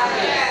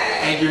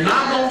 And you're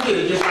not going to get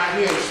it just right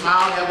here and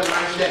smile and have a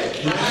nice day.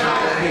 You're just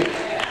not going to get it.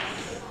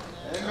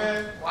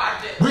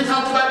 We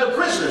talked about the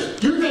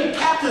prisoners. You think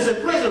captives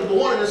and prisoners were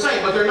one and the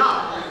same, but they're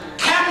not.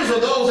 Captives are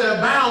those that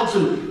are bound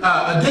to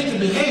addictive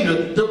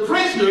behavior. The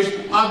prisoners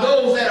are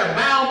those that are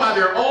bound by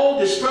their own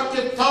destructive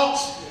destructive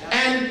thoughts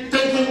and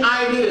thinking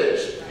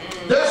ideas.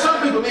 There are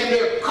some people, man,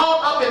 they're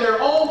caught up in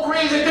their own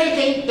crazy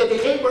thinking that they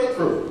can't break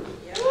through.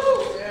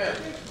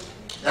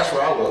 That's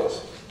where I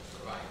was.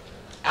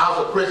 I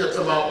was a prisoner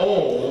to my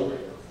own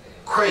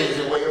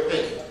crazy way of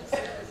thinking.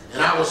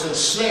 And I was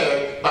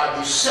ensnared by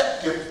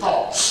deceptive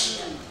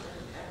thoughts.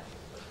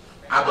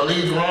 I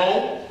believed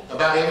wrong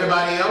about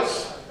everybody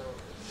else.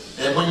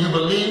 And when you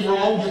believe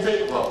wrong, you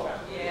think wrong.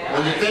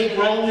 When you think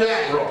wrong, you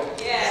act wrong.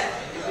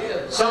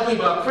 Some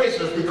people are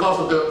prisoners because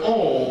of their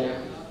own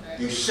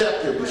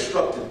deceptive,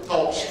 destructive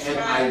thoughts and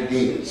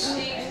ideas.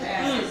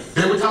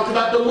 Then we talked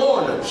about the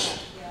mourners.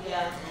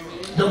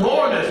 The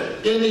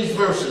mourners in these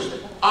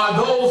verses are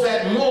those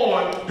that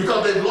mourn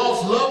because they've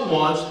lost loved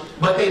ones,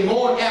 but they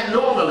mourn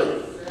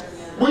abnormally.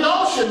 We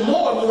all should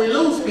mourn when we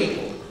lose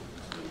people.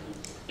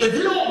 If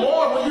you don't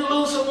mourn when you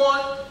lose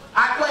someone,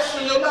 I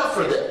question your love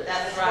for them.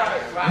 That's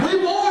right.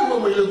 We mourn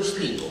when we lose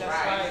people.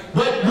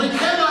 But we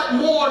cannot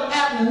mourn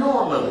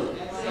abnormally.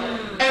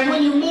 And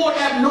when you mourn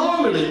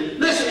abnormally,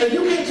 listen, and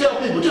you can't tell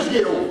people, just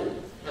get over it.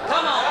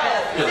 Come on,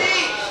 Pastor.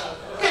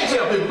 You can't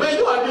tell people, man,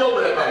 you ought to be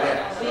over that by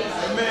now.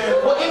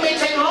 Amen. Well, it may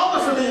take longer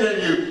for me than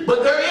you,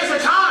 but there is a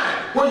time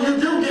when you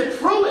do get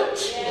through it.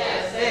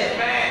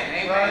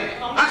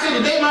 I said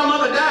the day my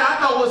mother died, I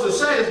thought was the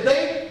saddest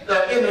day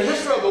in the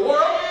history of the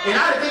world, and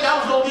I didn't think I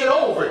was going to get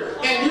over it.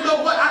 And you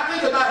know what? I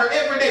think about her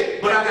every day,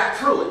 but I got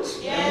through it.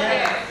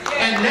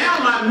 And now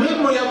my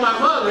memory of my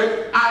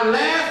mother, I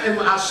laugh and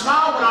I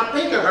smile when I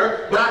think of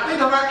her, but I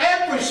think of her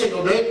every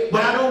single day,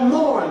 but I don't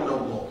mourn no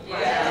more.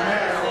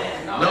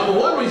 Number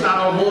one reason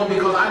I don't mourn,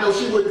 because I know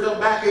she wouldn't come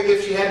back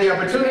if she had the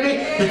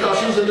opportunity, because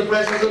she's in the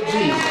presence of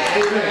Jesus.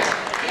 Amen.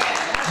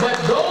 But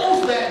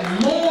those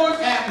that mourn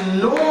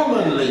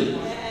abnormally,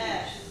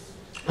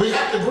 we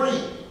have to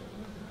grieve.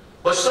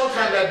 But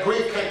sometimes that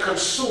grief can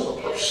consume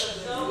a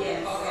person.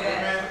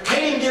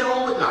 Can't even get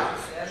on with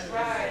life. That's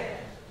right.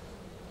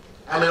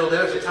 I mean,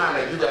 there's a time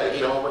that you got to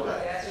get on with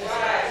life. That's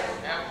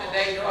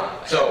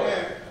right. So,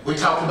 we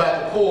talked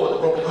about the poor, the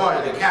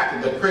brokenhearted, the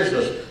captive, the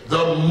prisoners,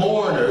 the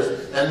mourners,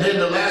 and then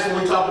the last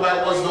one we talked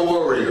about was the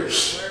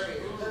worriers.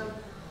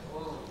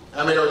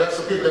 I mean, that's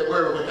the people that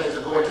worry when things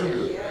are going too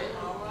good.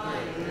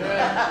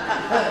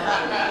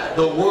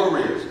 The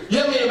worriers. You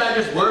ever mean about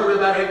just worry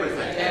about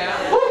everything?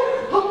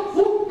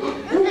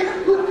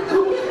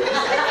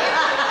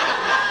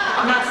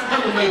 I'm not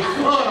trying to make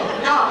fun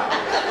of God,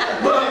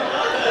 but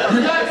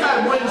you got to try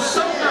to bring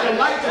some kind of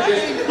light to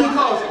this,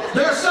 because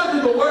there are some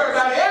people worry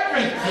about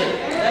everything.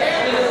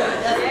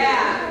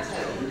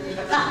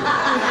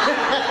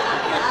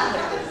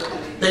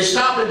 They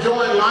stop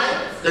enjoying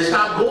life. They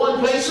stop going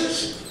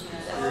places.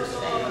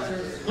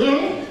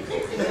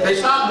 They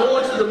stop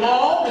going to the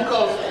mall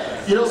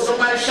because, you know,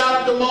 somebody shot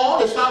up the mall.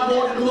 They stop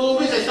going to the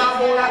movies. They stop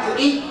going out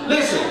to eat.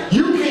 Listen,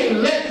 you can't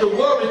let the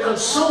worry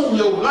consume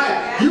your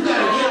life. You got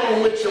to get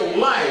on with your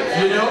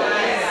life, you know.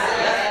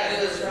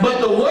 But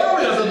the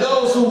worriers are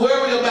those who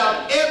worry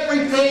about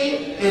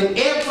everything and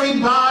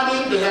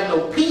everybody. They have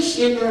no peace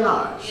in their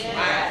lives.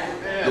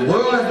 The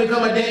world has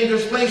become a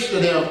dangerous place to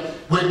them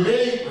with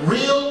many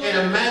real and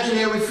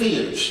imaginary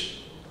fears.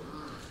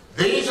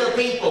 These are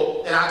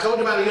people, and I told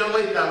you about a young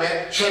lady that I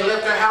met. She had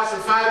left her house in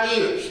 5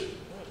 years.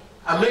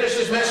 I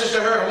ministered this message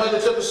to her. Her mother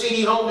took a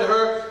CD home to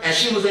her, and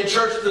she was in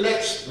church the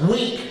next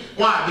week.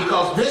 Why?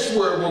 Because this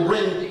word will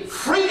bring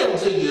freedom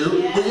to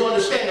you when you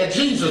understand that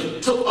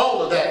Jesus took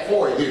all of that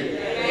for you.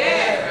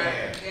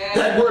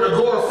 That word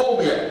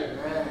agoraphobia.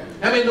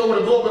 How many know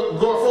what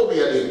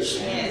agoraphobia is?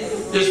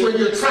 It's when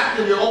you're trapped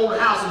in your own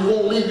house and you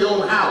won't leave your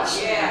own house.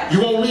 You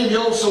won't leave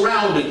your own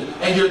surroundings,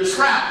 and you're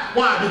trapped.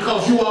 Why?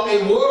 Because you are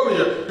a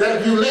worrier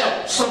that if you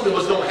left, something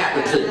was going to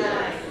happen to you.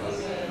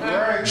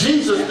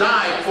 Jesus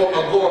died for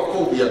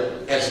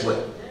agoraphobia as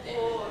well.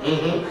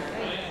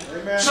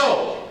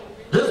 So,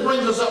 this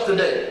brings us up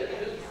today.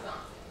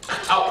 I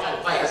talked kind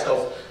of fast,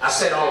 though. I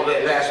said all of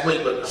that last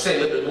week, but I said a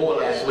little bit more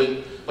last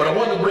week. But I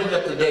wanted to bring it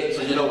up to date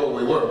so you know where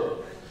we were.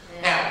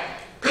 Now,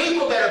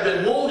 people that have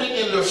been wounded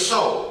in their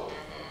soul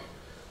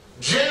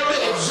generally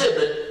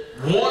exhibit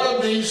one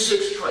of these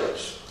 6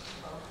 traits.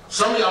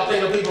 Some of y'all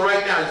think of people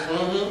right now.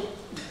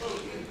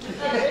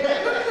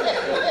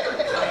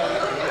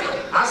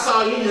 I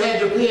saw you had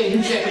your pen,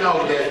 you checking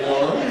all of that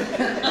one.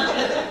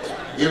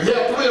 If you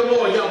have 3 or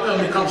more,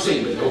 y'all come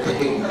see me,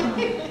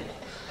 okay?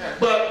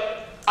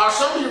 But are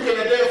some of you can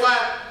identify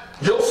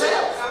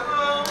yourself?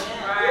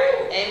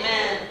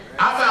 Amen.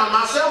 I found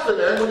myself in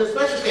there. When this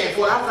message came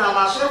forth, I found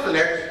myself in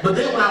there. But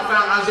then when I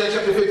found Isaiah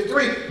chapter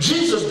 53,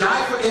 Jesus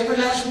died for every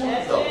last one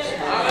of those.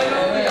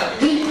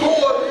 He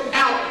poured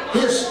out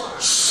his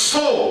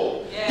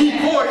soul. He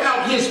poured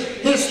out his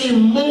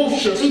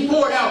emotions. He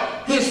poured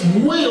out his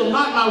will,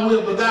 not my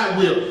will, but thy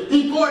will.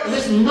 He poured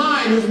his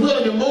mind, his will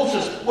and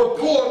emotions were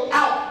poured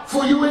out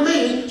for you and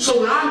me,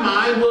 so that our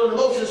mind, will, and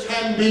emotions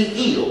can be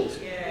healed.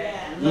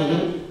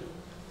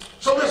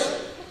 So listen.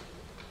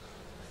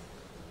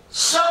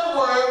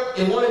 Somewhere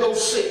in one of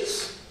those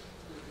 6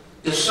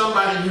 is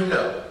somebody you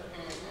know.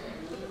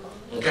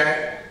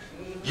 Okay?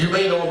 You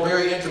may know them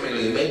very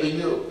intimately. It may be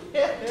you.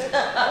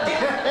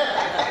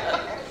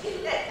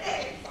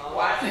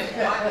 Watch it,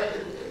 watch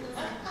it.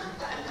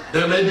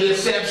 There may be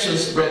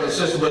exceptions, brother and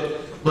sister,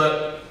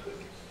 but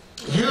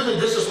usually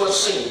this is what's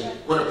seen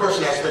when a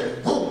person has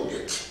been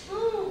wounded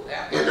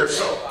in their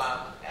soul.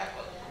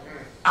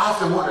 I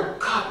often wonder,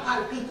 God, why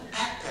do people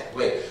act that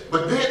way?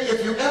 But then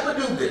if you ever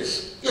do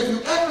this, if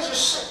you ever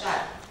just sit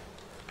down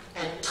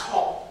and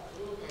talk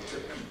to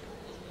people,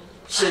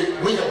 see,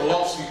 we have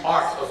lost the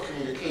art of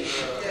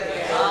communication.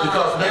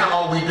 Because now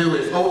all we do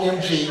is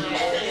OMG,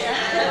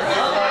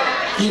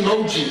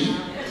 emoji.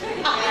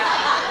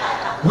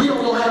 We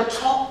don't know how to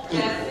talk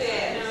anymore.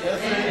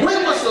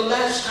 When was the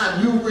last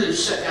time you really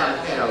sat down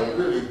and had a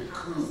really good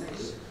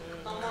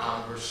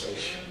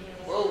conversation?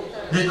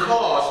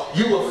 Because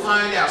you will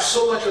find out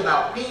so much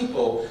about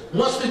people.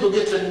 Once people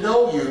get to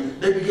know you,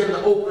 they begin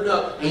to open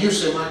up, and you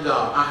say, my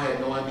God, I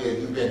had no idea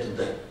you've been through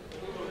that.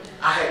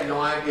 I had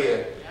no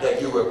idea that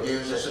you were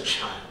abused as a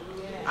child.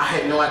 I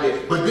had no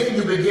idea. But then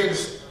you begin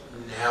to,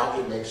 now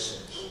it makes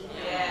sense.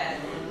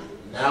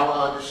 Now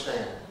I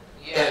understand.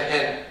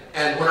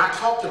 And when I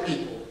talk to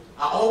people,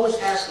 I always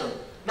ask them,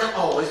 not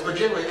always, but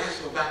generally ask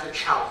them about their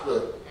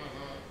childhood.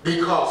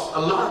 Because a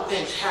lot of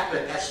things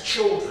happen as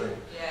children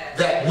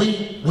that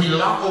we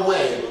lock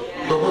away,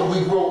 but when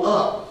we grow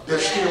up, they're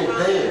still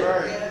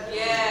there.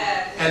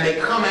 And they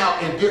come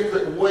out in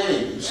different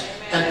ways.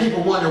 And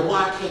people wonder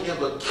why I can't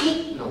ever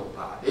keep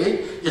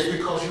nobody. It's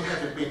because you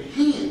haven't been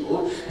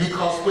healed.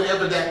 Because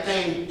whenever that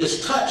thing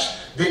is touched,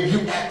 then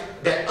you act,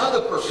 that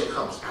other person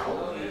comes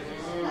out.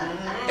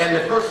 And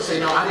the person say,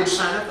 no, I didn't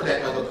sign up for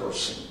that other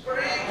person.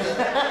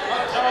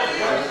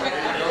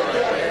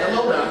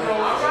 Hello now.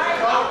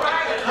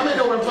 How many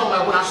know what I'm talking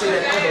about when I say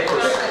that other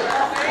person?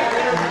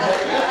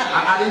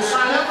 I didn't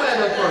sign up for that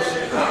other person.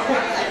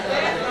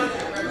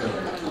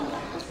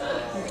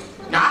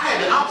 Now I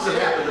had the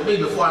opposite happen to me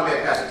before I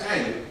met Pastor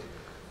Tanya.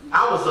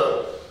 I was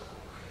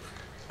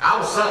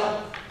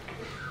something.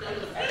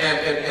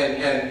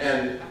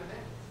 And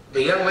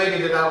the young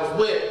lady that I was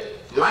with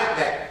liked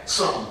that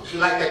something. She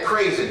liked that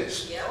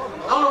craziness. I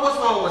don't know what's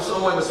wrong with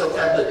some women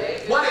sometimes.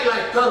 Why they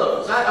like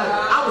thugs?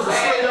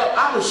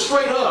 I was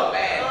straight up.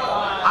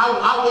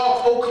 I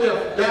walked Oak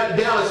Cliff,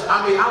 Dallas.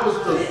 I mean,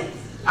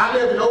 I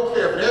lived in Oak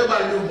Cliff, and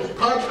everybody knew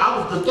Punch. I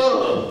was the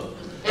thug.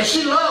 And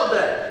she loved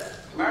that.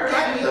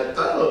 Got me a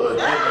thug.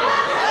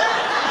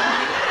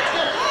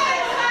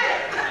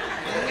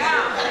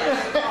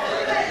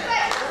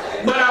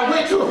 But I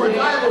went to a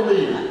revival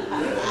meeting.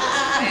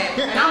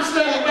 And I'm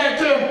standing back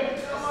there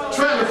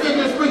trying to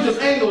figure this preacher's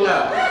angle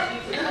out.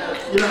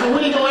 You know,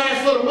 when he gonna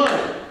ask for the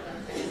money?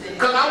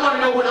 Because I want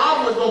to know when the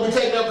offering was going to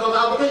be taken up, because I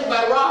was thinking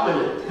about robbing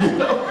it. You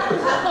know?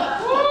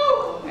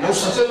 No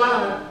such a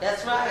line.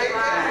 That's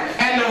right.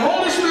 And the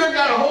Holy Spirit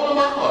got a hold of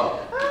my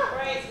heart.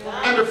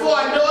 And before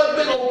I know it,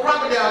 big old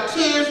crocodile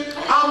tears,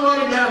 I'm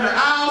running down the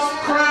aisle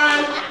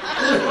crying.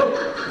 You know?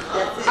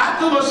 I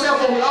threw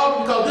myself on the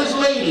altar because this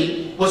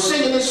lady was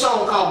singing this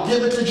song called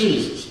Give It to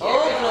Jesus.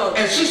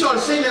 And she started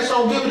singing that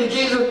song, Give It to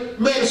Jesus.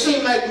 Man, it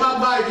seemed like my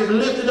body just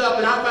lifted up,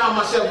 and I found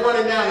myself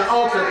running down the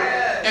altar.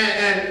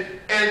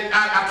 And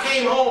I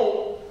came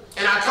home,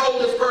 and I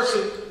told this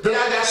person that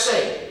I got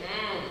saved.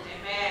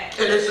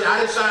 And they said,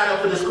 I didn't sign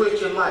up for this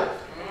Christian life.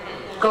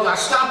 Because I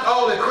stopped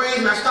all the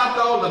crazy, I stopped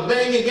all the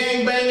banging,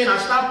 gang banging, I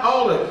stopped it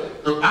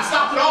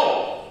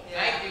all.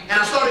 And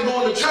I started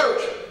going to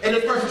church, and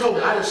this person told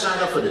me, I didn't sign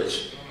up for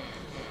this.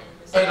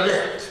 And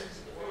left.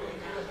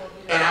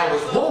 And I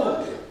was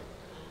wounded.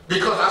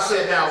 Because I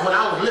said, now, when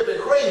I was living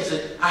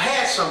crazy, I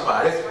had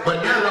somebody,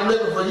 but now that I'm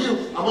living for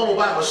you, I'm all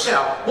by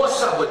myself.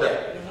 What's up with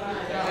that?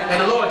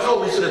 And the Lord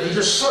told me, he said, if you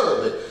just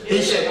serve it,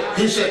 he said,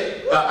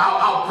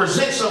 I'll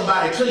present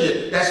somebody to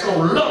you that's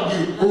going to love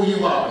you who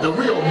you are, the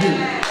real you.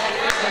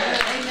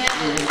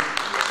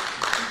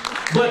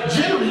 But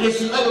generally, it's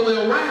the other way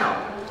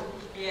around.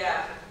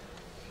 Yeah.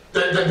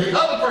 The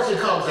other person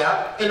comes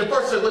out, and the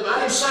person says, well, I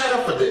didn't sign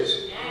up for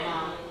this.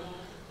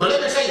 But let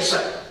me tell you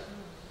something.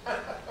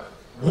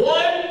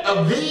 One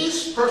of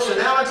these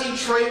personality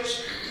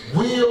traits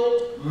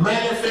will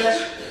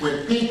manifest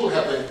when people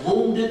have been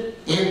wounded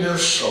in their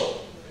soul.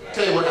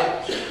 Tell you what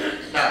happens.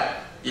 Now,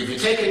 if you're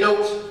taking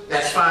notes,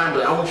 that's fine,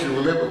 but I want you to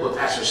remember what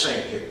Pastor's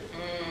saying here.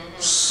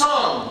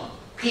 Some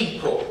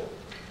people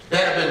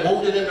that have been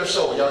wounded in their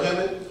soul, y'all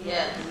hear me?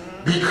 Yeah.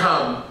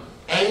 Become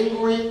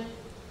angry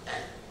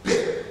and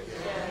bitter.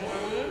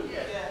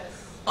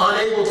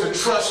 Unable to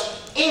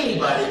trust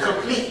anybody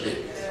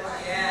completely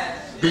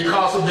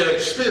because of their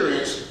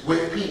experience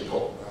with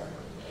people.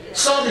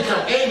 Some become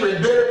angry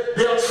and bitter.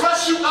 They'll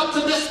trust you up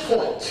to this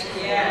point.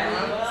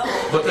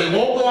 But they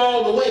won't go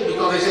all the way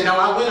because they say, no,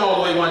 I went all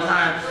the way one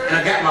time and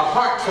I got my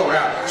heart tore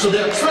out. So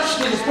they'll trust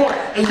you to this point.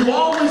 And you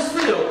always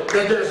feel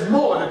that there's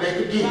more that they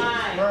could give.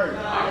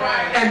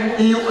 And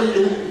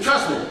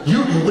trust me,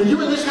 when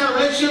you're in this kind of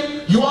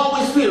relationship, you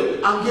always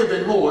feel, I'm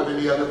giving more than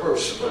the other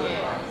person.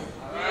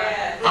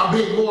 I'm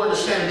being more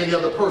understanding than the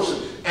other person.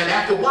 And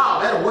after a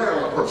while, that'll wear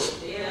on a person.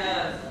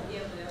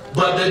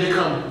 But they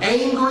become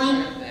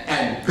angry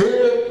and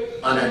bitter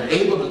and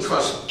unable to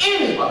trust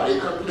anybody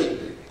completely.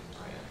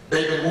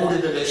 They've been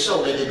wounded in their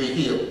soul, they need to be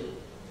healed.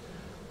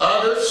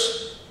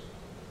 Others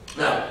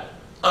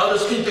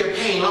keep their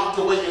pain locked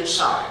away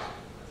inside.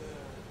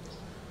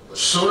 But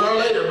sooner or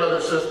later,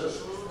 brothers and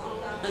sisters,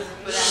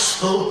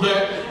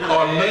 sooner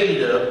or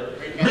later,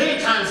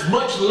 many times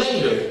much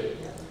later,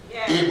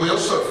 it will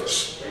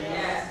surface.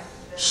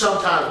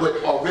 Sometimes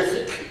with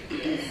horrific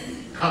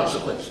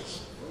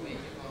consequences.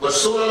 But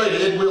sooner or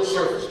later, it will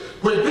surface.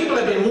 When people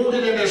have been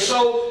wounded in their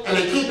soul and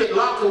they keep it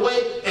locked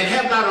away and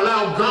have not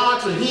allowed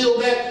God to heal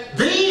that,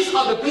 these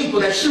are the people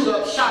that shoot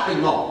up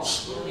shopping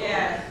malls.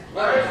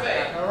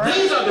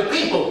 These are the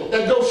people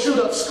that go shoot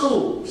up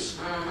schools.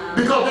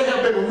 Because they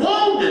have been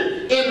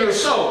wounded in their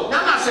soul.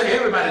 Now, I'm not saying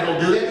everybody going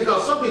to do that,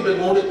 because some people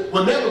wounded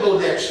will never go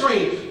to the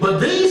extreme. But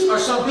these are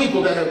some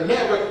people that have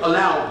never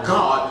allowed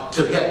God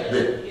to help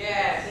them.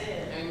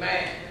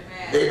 Amen.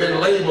 They've been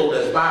labeled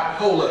as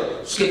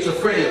bipolar,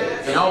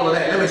 schizophrenia, and all of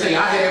that. Let me tell you,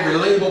 I had every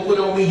label put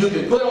on me you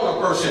can put on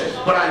a person,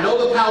 but I know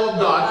the power of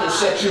God can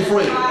set you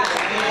free.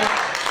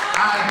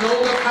 I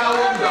know the power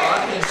of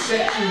God can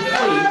set you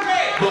free.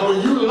 But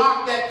when you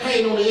lock that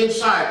pain on the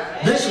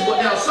inside, this is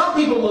what, now some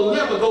people will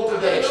never go to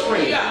that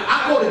extreme.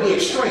 I go to the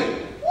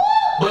extreme.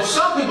 But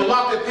some people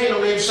lock that pain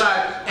on the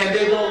inside and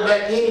they won't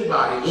let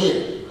anybody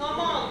in.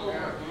 I'm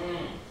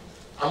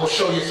going to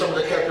show you some of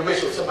the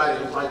characteristics of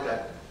somebody who's like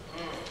that.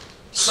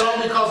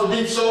 Some, because of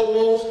deep soul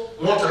wounds,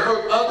 want to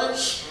hurt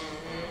others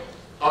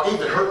or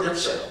even hurt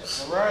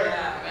themselves.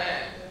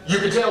 You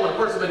can tell when a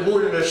person has been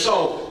wounded in their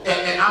soul.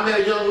 And I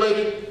met a young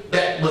lady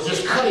that was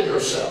just cutting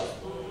herself.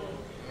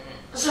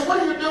 I said, what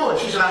are you doing?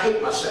 She said, I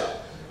hate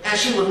myself. And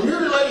she was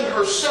mutilating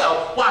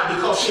herself. Why?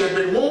 Because she had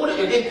been wounded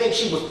and didn't think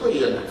she was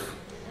pretty enough.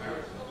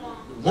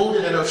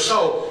 Wounded in her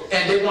soul.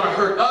 And they want to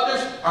hurt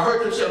others or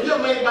hurt themselves. You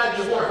ever met anybody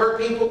just want to hurt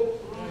people?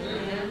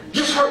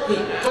 Just hurt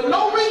people for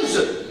no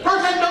reason.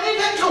 Person ain't done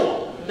anything to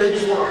them. They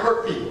just want to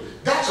hurt people.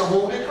 That's a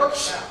wounded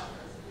person.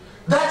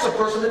 That's a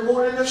person that's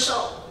wounded in their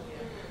soul.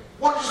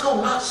 Why don't you just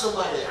go knock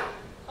somebody out?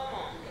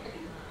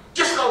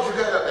 Just because you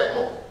got up that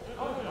moment.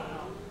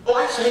 Oh,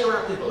 I used to hang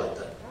around people like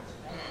that.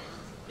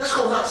 Let's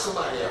go knock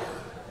somebody out.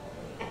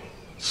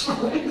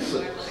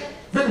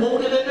 Been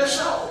wounded in their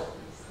soul.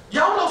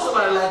 Y'all know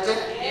somebody like that?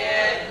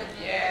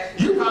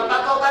 You probably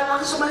thought about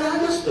knocking somebody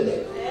out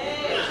yesterday.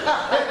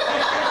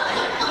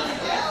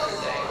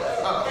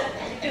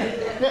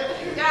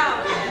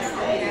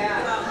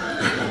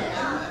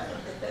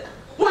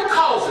 What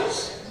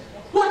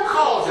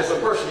causes a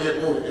person to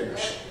get wounded in their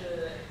soul?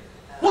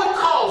 What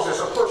causes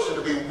a person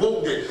to be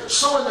wounded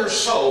so in their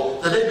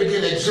soul that they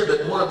begin to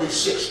exhibit one of these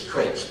 6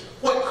 traits?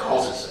 What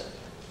causes it?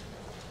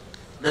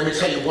 Let me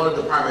tell you, one of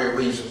the primary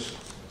reasons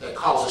that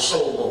causes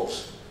soul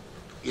wounds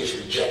is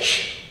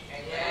rejection.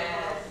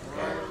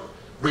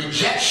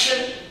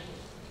 Rejection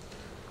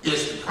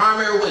is the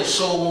primary way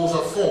soul wounds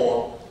are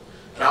formed.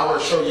 And I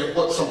want to show you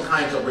what some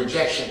kinds of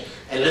rejection.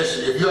 And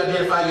listen, if you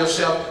identify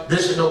yourself,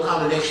 this is no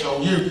condemnation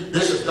on you.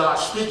 This is God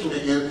speaking to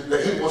you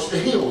that He wants to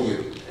heal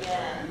you.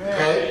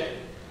 Okay?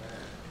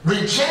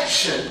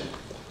 Rejection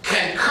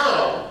can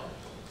come,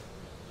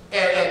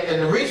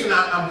 and the reason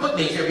I'm putting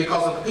these here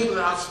because of the people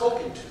that I've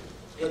spoken to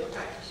in the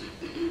past.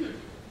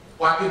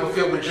 Why people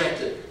feel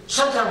rejected.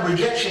 Sometimes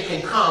rejection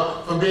can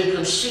come from being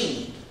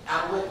conceived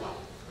out of wedlock.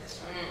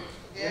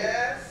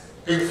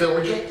 People feel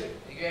rejected.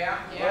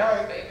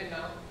 Baby,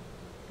 no.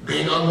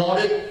 Being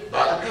unwanted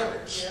by the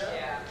parents.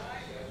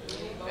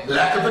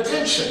 Lack of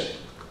attention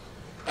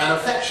and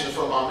affection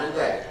from mom and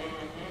dad.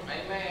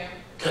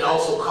 Can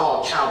also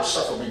cause a child to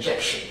suffer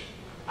rejection.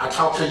 I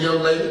talked to a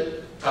young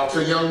lady, talked to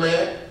a young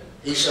man.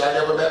 He said, I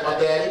never met my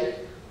daddy.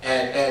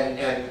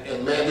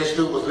 And man, this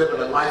dude was living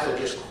a life of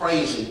just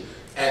crazy.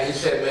 And he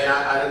said, man,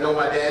 I didn't know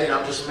my daddy and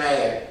I'm just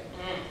mad.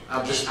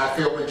 I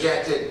feel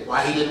rejected.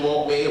 Why he didn't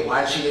want me and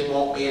why she didn't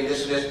want me and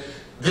this and this.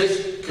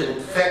 This can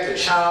affect a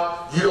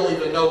child. You don't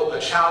even know. A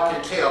child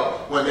can tell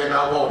when they're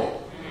not wanted.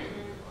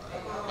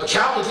 A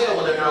child can tell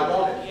when they're not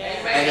wanted.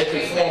 And it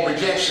can form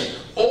rejection.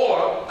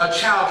 Or a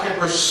child can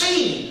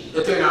perceive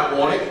that they're not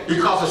wanted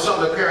because of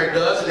something the parent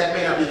does, and that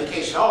may not be the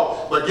case at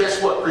all. But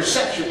guess what?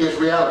 Perception is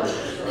reality.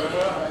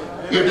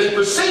 If they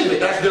perceive it,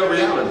 that's their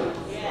reality.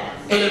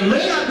 And it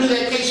may not be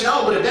that case at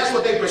all, but if that's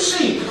what they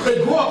perceive,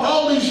 they grow up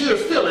all these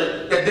years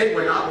feeling that they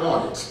were not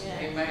wanted.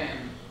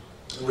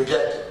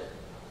 Rejected.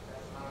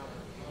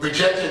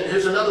 Rejection,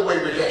 here's another way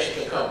rejection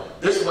can come.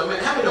 This is what,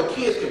 man, how many of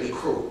kids can be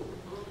cruel?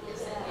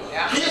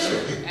 Kids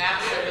can be.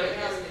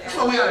 That's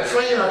why we got to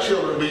train our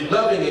children to be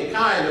loving and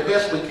kind the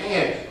best we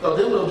can, because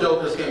them little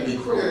jokers can be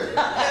cruel.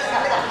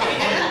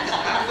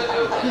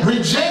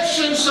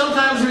 Rejection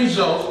sometimes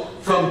results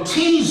from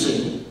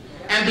teasing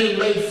and being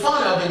made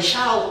fun of in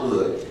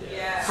childhood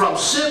from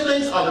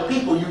siblings or the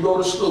people you go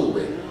to school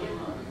with.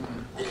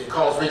 It can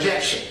cause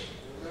rejection.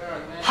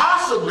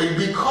 Possibly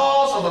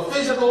because of a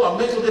physical or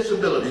mental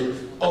disability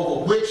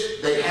over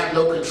which they have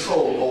no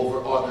control over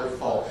or their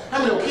fault. How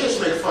many kids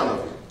make fun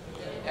of you?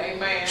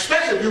 Amen.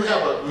 Especially if you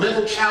have a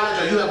mental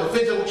challenge or you have a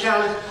physical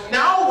challenge.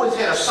 Now, I always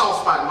had a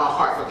soft spot in my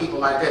heart for people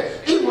like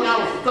that. Even when I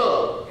was a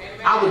thug,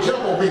 I would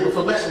jump on people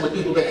for messing with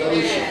people that had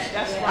issues.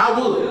 I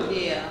would.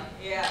 Yeah.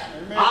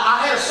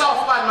 I had a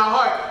soft spot in my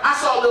heart. I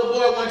saw a little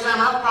boy one time,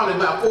 I was probably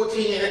about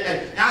 14,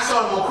 and I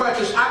saw him on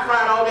crutches. I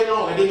cried all day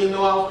long and didn't even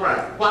know I was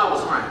crying. Well, I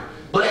was crying.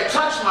 But it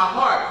touched my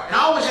heart, and I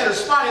always had a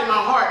spot in my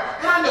heart,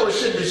 and I know it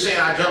shouldn't be saying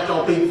I jumped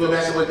on people for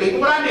messing with people,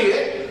 but I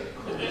did.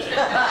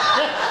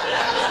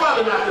 It's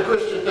probably not the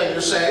Christian thing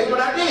to say, but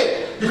I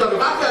did. Because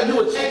if I felt you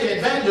were taking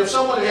advantage of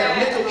someone who had a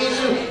mental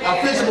issue,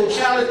 a physical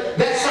challenge,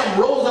 that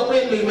something rose up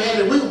in me,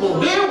 man, and we were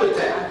going to deal with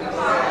that.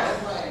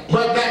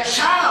 But that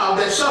child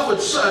that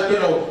suffered,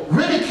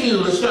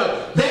 ridicule and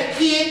stuff, that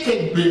kid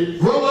can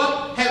grow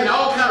up having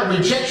all kind of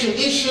rejection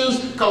issues,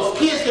 because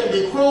kids can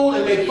be cruel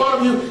and make fun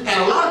of you, and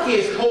a lot of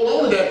kids hold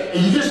on to that,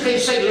 and you just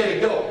can't say let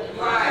it go.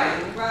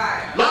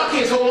 Right. A lot of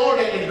kids hold on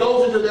to that, and it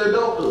goes into their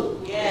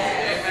adulthood.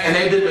 Yes. And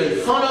they've been made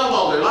fun of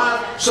all their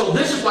life. So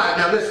this is why,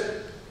 now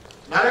listen,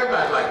 not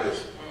everybody's like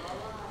this,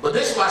 but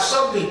this is why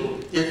some people,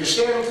 if you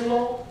stare at them too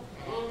long,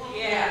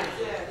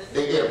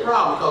 they get a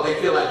problem because they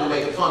feel like you're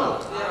making fun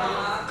of them.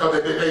 Because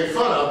they've been made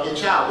fun of in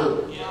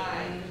childhood.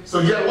 So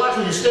you gotta watch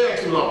when you stare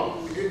too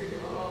long.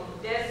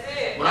 That's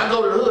it. When I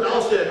go to the hood, I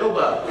don't stare at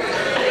nobody.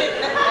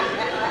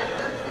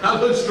 I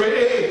look straight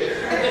ahead.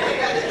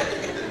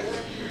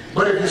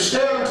 But if you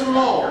stare at them too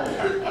long,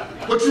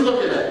 what you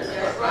looking at?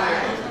 That's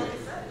right.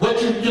 What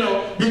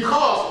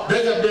because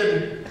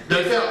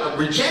they felt a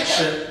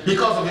rejection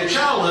because of their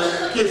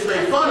childhood, kids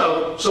made fun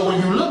of them. So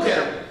when you look at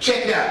them,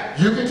 check it out.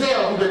 You can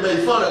tell who they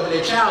made fun of in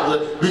their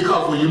childhood,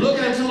 because when you look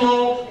at them too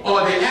long,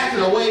 or they act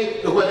in a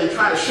way where they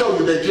try to show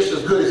you they're just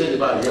as good as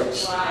anybody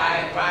else.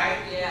 Right,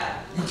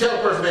 yeah. You tell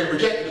a person they're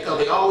rejected because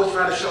they always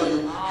try to show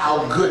you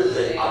how good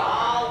they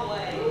are.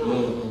 Always.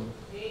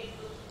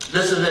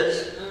 Listen to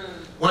this.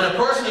 When a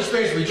person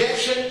experiences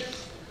rejection,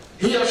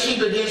 he or she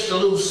begins to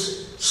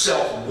lose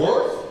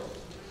self-worth.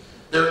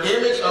 Their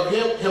image of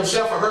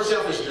himself or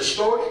herself is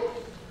distorted,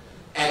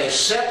 and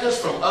acceptance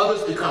from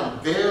others become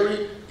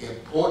very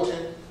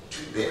important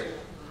to them.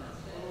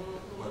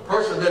 When a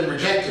person has been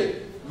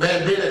rejected,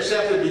 being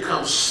accepted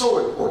becomes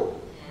so important.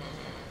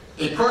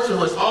 A person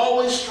who is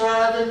always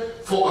striving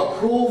for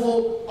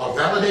approval or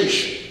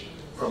validation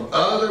from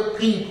other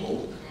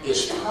people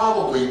is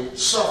probably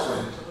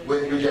suffering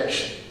with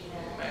rejection.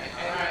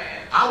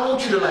 I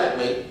want you to like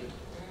me.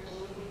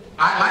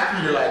 I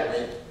like you to like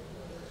me.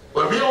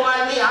 But if you don't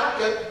like me, I don't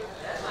care.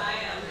 That's how I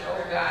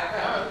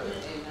am.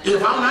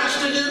 If I'm nice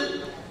to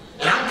you,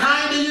 and I'm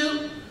kind to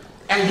you,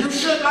 and you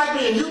should like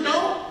me and you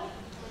don't,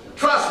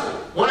 trust me,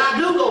 when I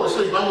do go to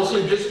sleep, I'm going to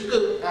sleep just as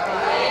good.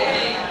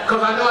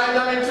 Because I know I ain't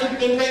done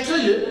anything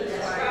to you.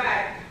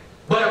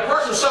 But a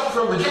person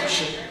suffering from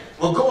rejection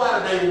will go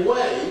out of their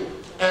way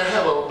and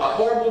have a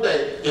horrible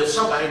day if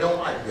somebody don't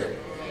like them.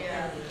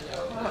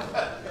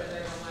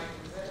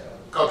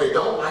 Because they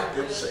don't like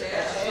themselves.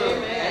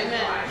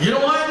 Amen. You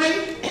don't like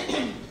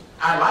me?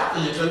 I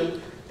like you too.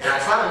 And I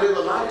try to live a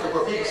life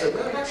where people say,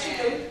 well, that's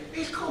okay.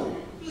 He's cool.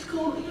 He's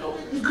cool. You know,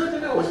 he's good to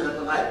know. He's good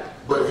to like.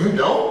 But if you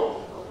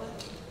don't,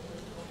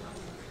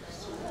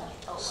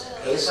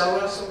 it's all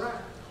right, it's all right.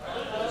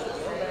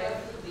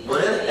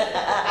 Whatever.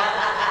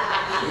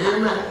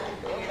 Amen.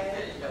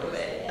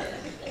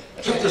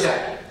 Check this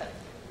out.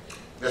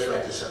 Let's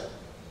write this up.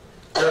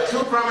 There are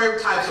two primary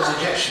types of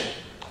rejection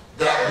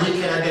that we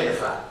can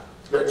identify.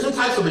 There are two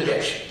types of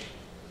rejection.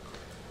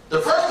 The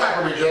first type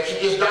of rejection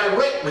is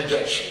direct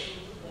rejection.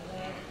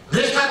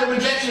 This type of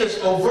rejection is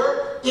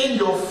overt, in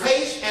your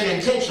face, and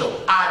intentional.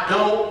 I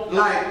don't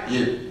like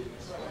you.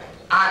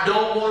 I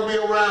don't want to be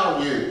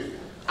around you.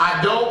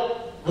 I don't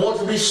want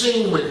to be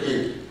seen with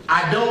you.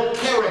 I don't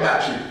care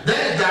about you.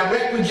 That is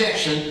direct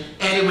rejection,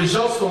 and it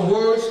results from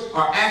words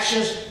or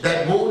actions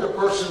that wound a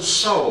person's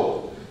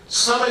soul.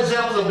 Some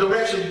examples of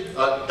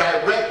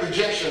direct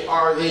rejection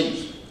are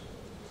these.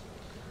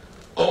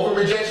 Open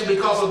rejection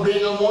because of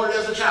being unwanted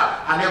as a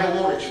child. I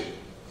never wanted you.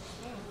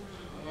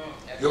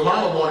 Your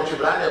mama wanted you,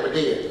 but I never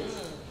did.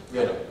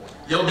 You know.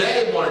 Your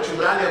daddy wanted you,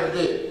 but I never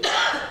did.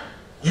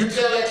 You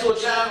tell that to a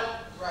child,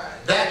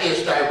 that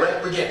is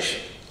direct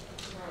rejection.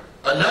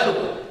 Another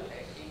one,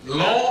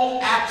 long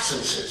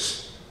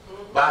absences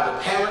by the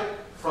parent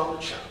from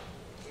the child.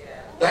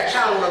 That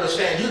child don't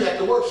understand you have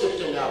to work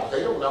 16 hours.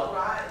 They don't know.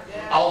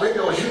 All they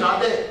know is you're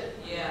not there.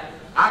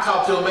 I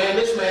talked to a man,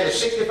 this man is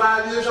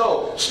 65 years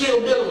old, still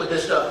dealing with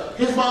this stuff.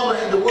 His mama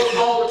had to work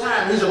all the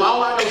time. He said, well,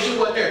 all I know she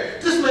wasn't there.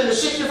 This man is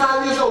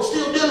 65 years old,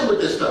 still dealing with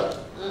this stuff.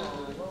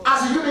 I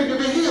said, you need to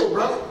be healed,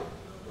 brother.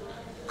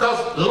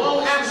 Because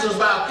long absence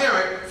by a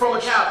parent from a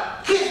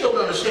child, kids don't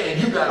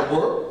understand you got to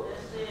work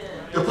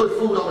to put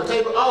food on the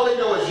table. All they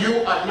know is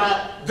you are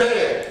not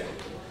there.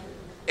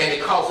 And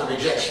it causes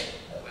rejection.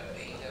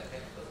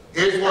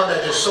 Here's one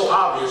that's just so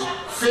obvious.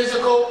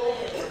 Physical,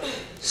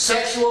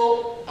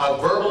 sexual, or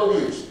verbal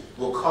abuse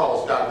will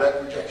cause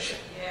direct rejection.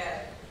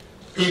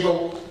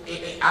 People,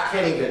 I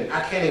can't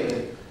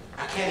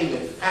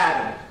even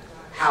fathom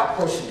how a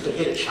person could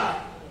hit a child.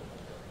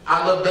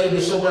 I love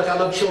babies so much, I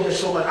love children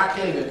so much, I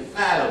can't even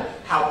fathom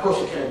how a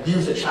person can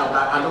abuse a child.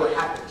 I know it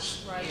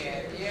happens.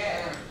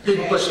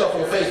 People put stuff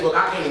on Facebook,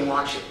 I can't even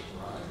watch it.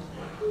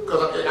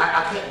 because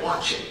I can't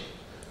watch it.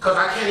 Because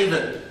I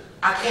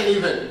can't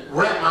even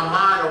wrap my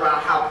mind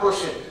around how a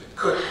person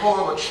could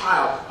harm a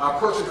child, or a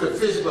person could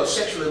physically or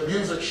sexually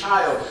abuse a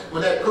child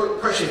when that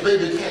precious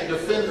baby can't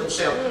defend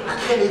themselves. I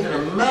can't even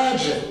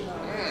imagine.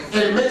 And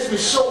it makes me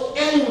so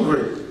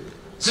angry.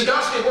 See,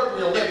 God still working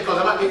me on that because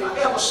if I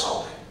ever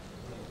saw it,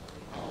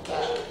 I'm going to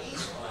catch a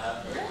case.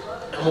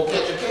 I'm going to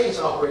catch a case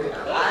already.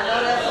 I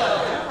know that's.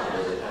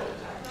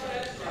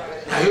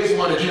 Now here's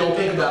one that you don't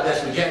think about,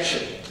 that's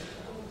rejection.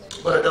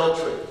 But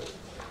adultery.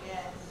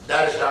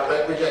 That is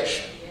direct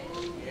rejection.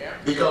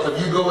 Because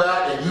if you go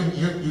out and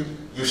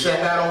you step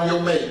out on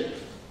your mate,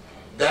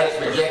 that is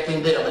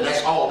rejecting them, and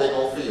that's all they're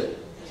going to feel.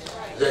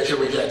 That you're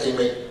rejecting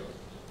me.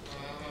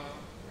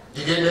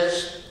 You get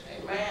this?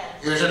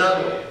 Here's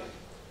another one.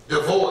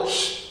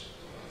 Divorce.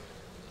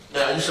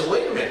 Now you say,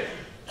 wait a minute.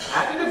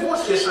 How can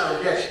divorce just sound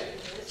rejection?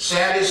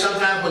 Sadly,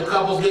 sometimes when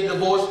couples get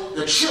divorced,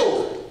 the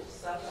children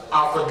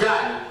are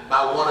forgotten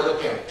by one of the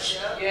parents.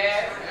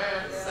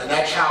 And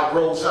that child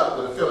grows up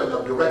with a feeling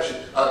of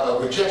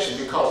rejection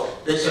because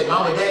they said,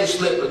 Mom and Daddy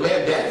split, but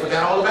man, Daddy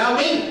forgot all about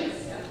me.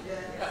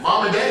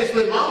 Mom and Daddy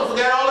split, Mama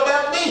forgot all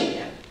about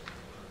me.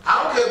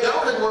 I don't care if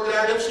y'all couldn't work it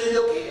out, them still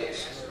your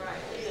kids.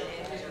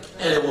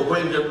 And it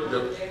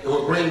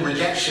will bring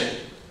rejection,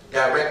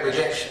 direct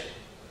rejection.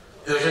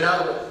 Here's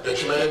another one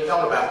that you may have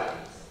thought about.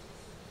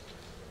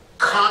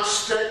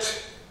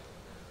 Constant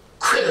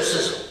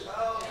criticism.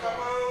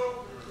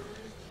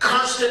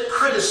 Constant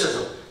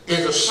criticism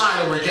is a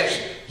sign of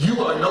rejection.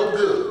 You are no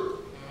good.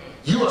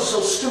 You are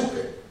so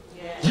stupid.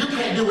 You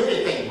can't do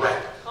anything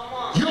right.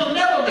 You'll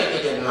never make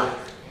it in life.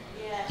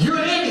 You're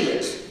an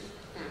idiot.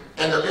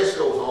 And the list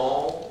goes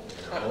on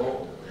and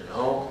on and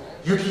on.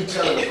 You keep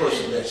telling the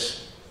person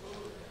this.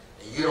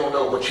 And you don't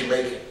know what you're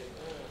making.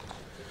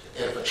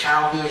 And if a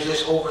child hears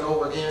this over and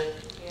over again,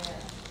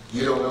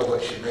 you don't know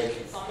what you're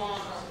making.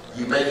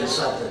 You're making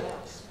something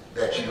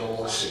that you don't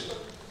want to see.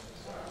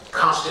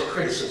 Constant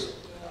criticism.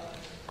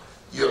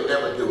 You'll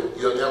never do it.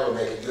 You'll never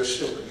make it. You're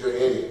stupid. You're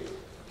an idiot.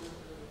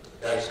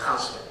 That is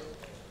constant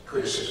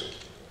criticism.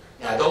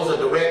 Now, those are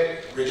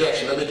direct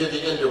rejection. Let me give you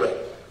indirect.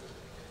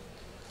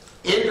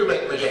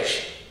 Indirect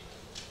rejection.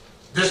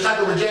 This type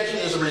of rejection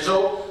is a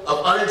result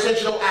of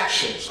unintentional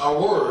actions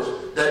or words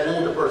that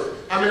wound a person.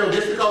 I mean,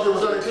 just because it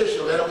was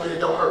unintentional, that don't mean it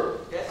don't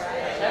hurt.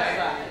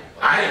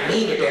 I didn't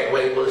mean it that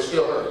way, but it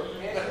still hurt.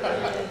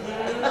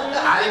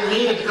 I didn't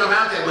mean it to come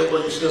out that way,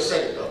 but you still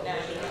said it though.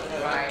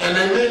 And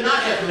they may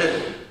not have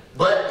meant it,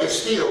 but it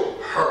still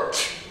hurt.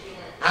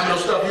 I mean,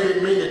 stuff you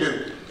didn't mean to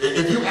do.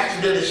 If you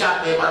accidentally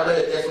shot me in my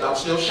leg, that's what I'm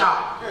still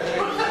shocked.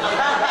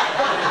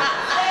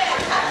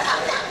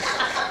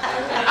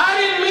 I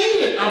didn't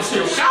mean it. I'm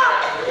still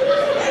shocked.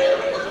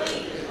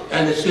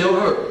 And it still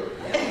hurt.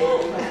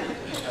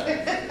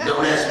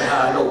 Don't ask me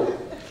how I know it.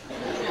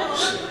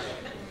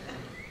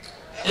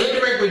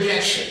 Indirect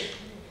rejection,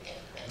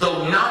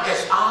 though not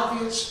as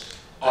obvious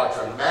or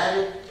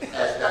dramatic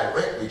as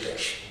direct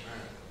rejection.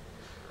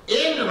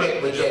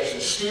 Indirect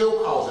rejection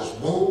still causes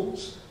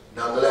wounds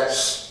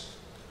nonetheless.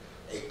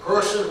 A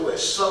person who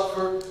has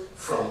suffered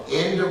from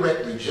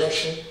indirect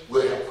rejection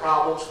will have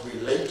problems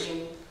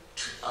relating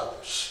to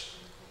others.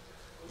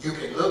 You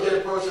can look at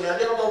a person, now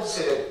they don't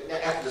sit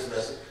there, after this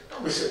message,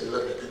 don't be sitting and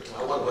looking at people,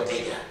 I wonder what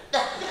they got.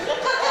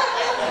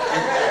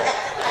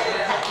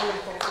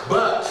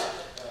 But,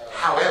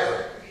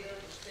 however,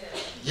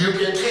 you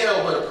can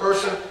tell when a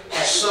person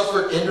has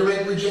suffered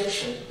indirect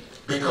rejection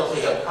because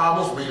they have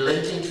problems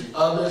relating to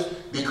others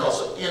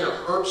because of inner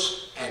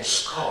hurts and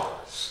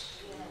scars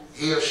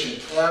he or she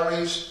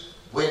carries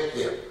with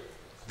them.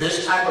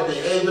 This type of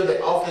behavior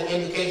that often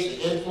indicates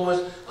the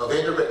influence of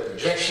indirect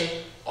rejection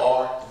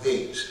are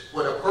these.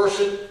 When a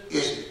person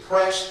is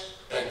depressed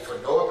and for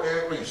no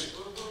apparent reason,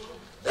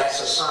 that's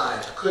a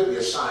sign, could be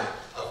a sign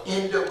of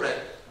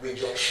indirect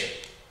rejection.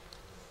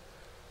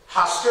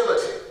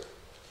 Hostility.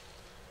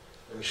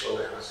 Let me slow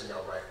down, I see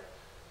y'all right.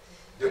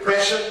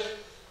 Depression,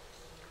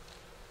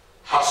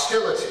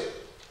 hostility.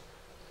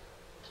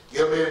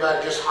 You ever been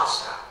anybody just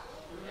hostile?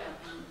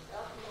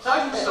 Why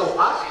are you so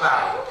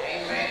hostile?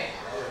 Amen.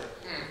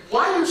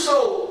 Why are you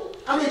so,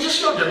 I mean,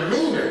 just your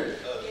demeanor.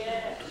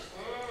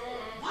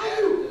 Why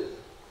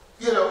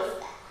you know,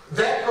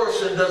 that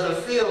person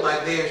doesn't feel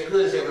like they're as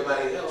good as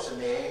everybody else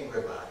and they're angry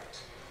about it.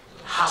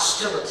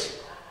 Hostility.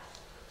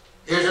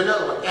 Here's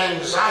another one,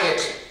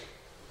 anxiety.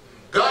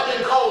 God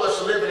didn't call us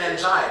to live in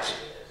anxiety.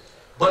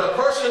 But a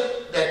person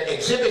that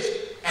exhibits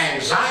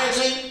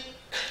anxiety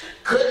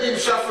could be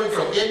suffering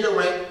from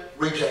indirect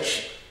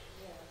rejection.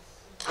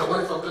 I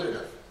wonder if I'm good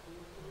enough.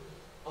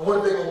 I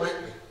wonder if they're going to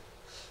like me.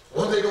 I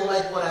wonder if they're going to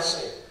like what I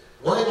say.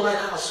 I wonder if they're going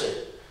to like how I say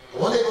it. I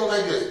wonder if they're going to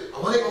like this. I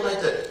wonder if they're going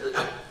to like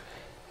that.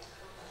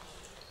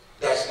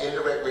 That's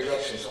indirect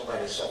rejection.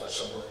 Somebody suffers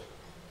somewhere.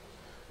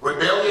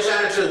 Rebellious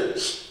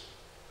attitudes.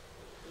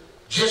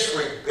 Just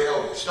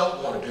rebellious.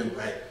 Don't want to do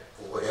right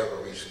for whatever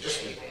reason.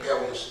 Just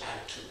rebellious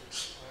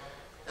attitudes.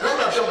 And I'm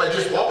not talking about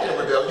just walking in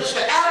rebellion. Just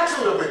the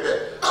attitude of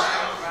rebellion.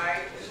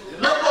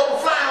 Remember we were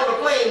flying on a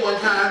plane one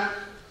time.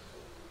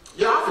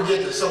 Yeah, I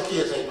forget that some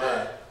kids ain't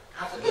mine.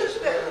 I forget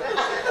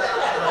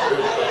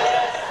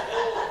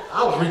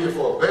reaching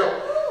for a belt.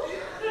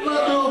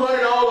 Little dude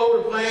running all over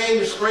the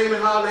plane, screaming,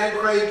 hollering, that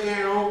crazy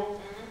carrying on.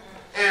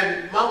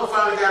 And Mama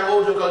finally got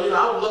hold of him because,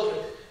 I was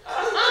looking.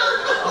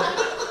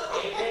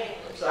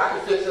 So I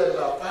can fix that in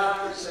about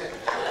 5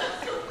 seconds.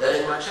 That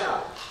ain't my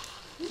child.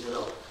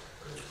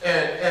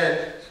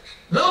 And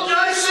little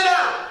Johnny, sit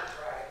down.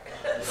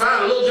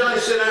 Finally, little Johnny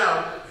sit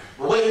down.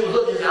 The way he was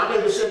looking, I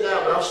may be sitting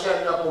down, but I'm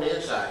standing up on the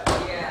inside.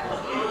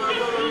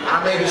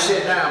 I may be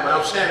sitting down, but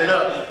I'm standing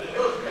up.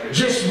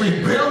 Just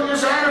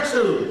rebellious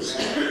attitudes.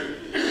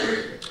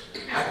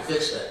 I can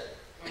fix that.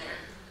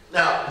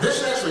 Now,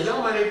 this next one,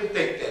 y'all might even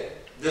think that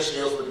this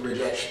deals with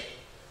rejection.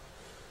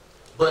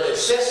 But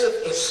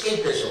excessive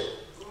escapism,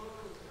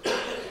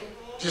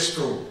 just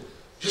through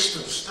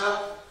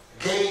stuff,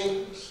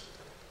 games,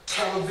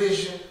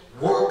 television,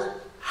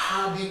 work,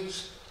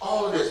 hobbies,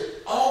 all of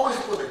this, always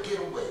for the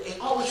getaway,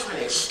 and always trying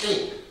to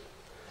escape.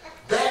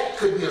 That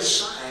could be a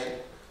sign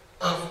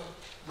of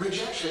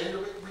rejection,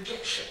 indirect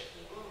rejection.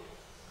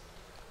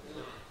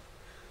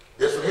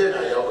 This one here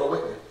now, y'all go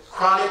with me.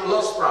 Chronic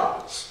lust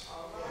problems.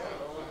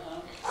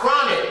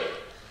 Chronic.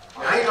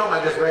 Now, I ain't talking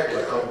about just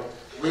regular.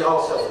 We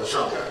all suffer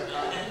something.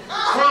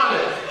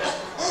 Chronic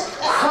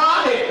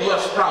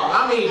lust problem.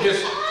 I mean,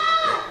 just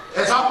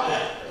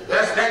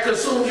that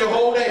consumes your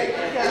whole day.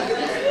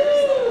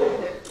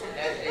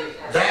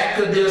 That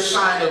could be a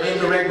sign of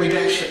indirect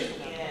rejection.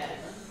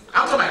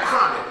 I'm talking about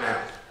chronic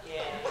now.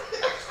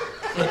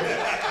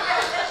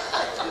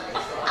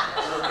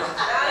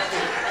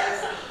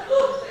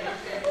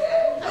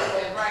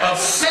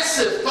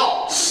 Obsessive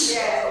thoughts.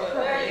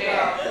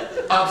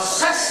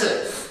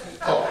 Obsessive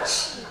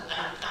thoughts.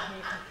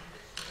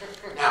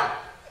 Now,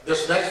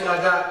 this next one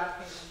I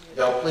got,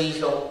 y'all please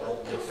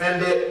don't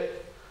defend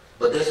it,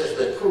 but this has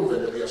been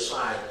proven to be a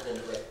sign of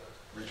indirect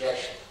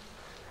rejection.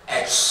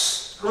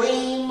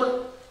 Extreme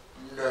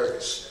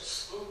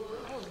nervousness.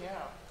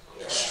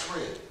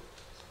 Extreme.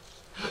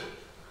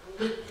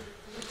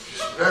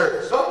 Just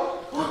nervous.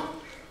 Oh,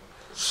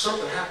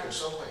 something happened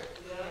somewhere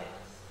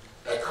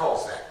that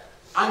caused that.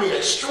 I mean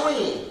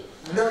extreme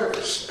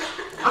nervousness.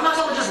 I'm not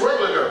talking just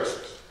regular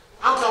nervousness.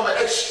 I'm talking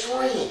about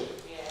extreme.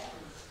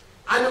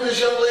 I know these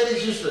young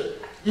ladies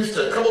used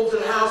to come over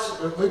to the house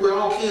when we were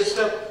all kids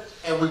stuff,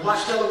 and we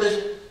watched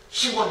television.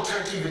 She wanted to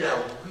turn TV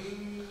down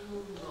real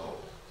low.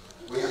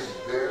 We can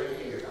barely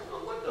hear.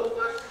 What the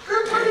fuck?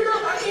 Girl, turn it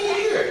up. I can't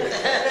hear.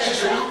 She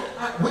said,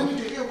 we need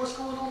to hear what's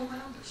going on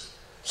around us.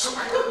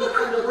 Somebody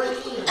trying to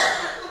break in.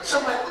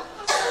 Somebody.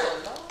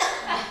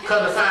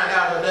 Come to find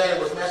out her dad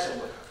was messing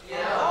with her.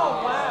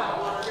 Oh,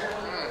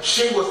 wow.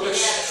 She was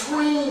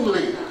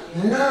extremely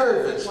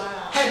nervous.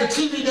 Had the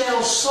TV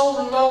down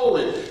so low,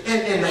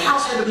 and the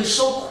house had to be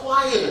so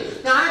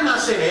quiet. Now, I'm not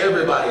saying that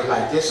everybody's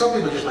like this. Some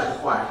people just like a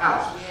quiet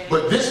house.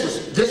 But this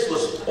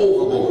was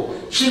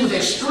overboard. She was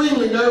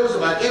extremely nervous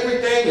about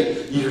everything,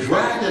 and you was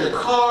riding in the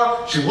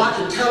car, she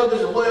watching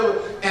television or whatever,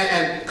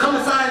 and come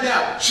to find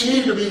out, she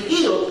needed to be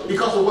healed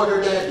because of what her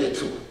dad did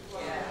to her.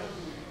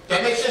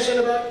 That makes sense,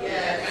 anybody?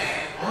 Yeah.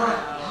 All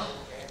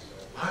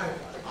right.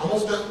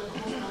 Almost done.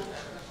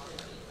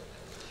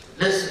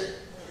 Listen,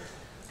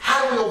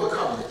 how do we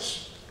overcome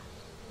this?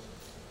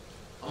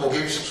 I'm going to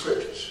give you some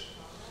scriptures.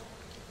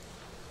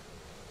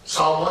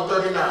 Psalm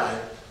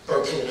 139,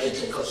 13 and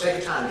 18. Because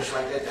second time, just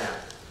write that down.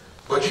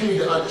 But you need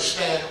to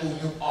understand who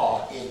you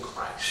are in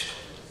Christ.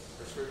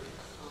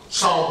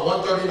 Psalm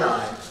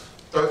 139,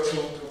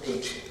 13 through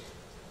 18.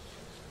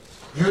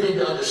 You need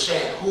to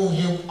understand who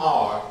you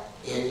are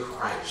in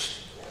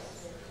Christ.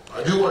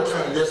 I do want to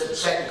turn to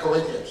this in 2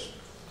 Corinthians.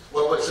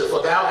 Well, it says,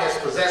 for thou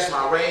hast possessed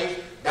my reins,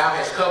 thou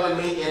hast covered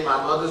me in my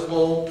mother's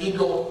womb. Keep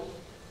going.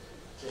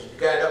 You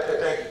got it up there,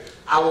 thank you.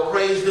 I will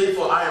praise thee,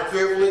 for I am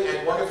fearfully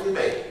and wonderfully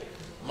made.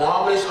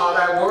 Marvelous are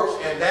thy works,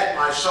 and that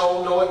my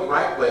soul knoweth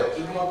right well.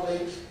 Keep going,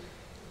 please.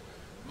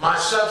 My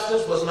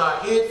substance was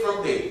not hid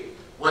from thee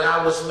when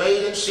I was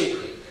made in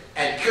secret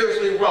and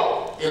curiously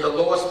wrought in the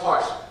lowest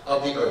parts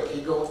of the earth.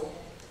 Keep going.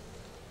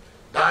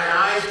 Thine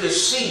eyes did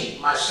see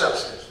my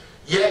substance,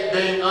 yet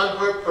being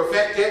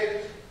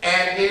unperfected,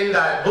 and in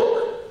thy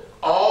book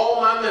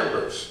all my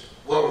members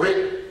were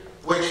written,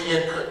 which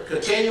in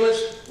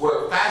continuance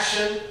were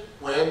fashioned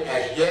when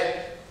as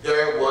yet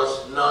there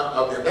was none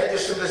of them. That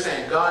just simply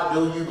saying God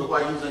knew you before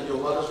you was in your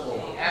mother's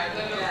womb.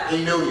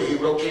 He knew you. He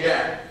wrote you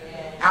down.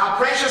 How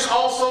precious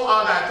also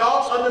are thy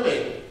thoughts unto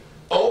me.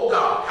 O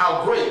God,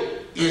 how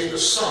great is the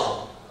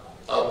sum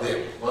of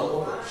them. One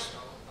more verse.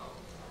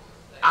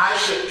 I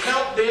should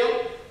count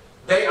them.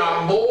 They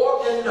are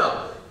more in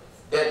number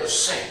than the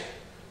sand.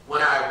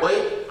 When I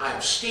wake, I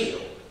am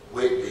still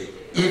with thee.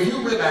 If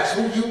you realize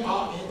who you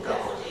are in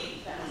God.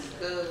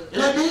 Isn't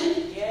that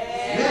deep?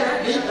 Yeah,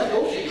 that deep. That's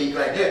ocean deep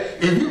right there.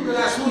 If you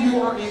realize who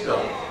you are in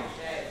God,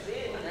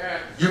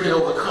 you can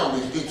overcome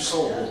these deep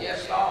soul wounds.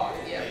 Yes, Lord.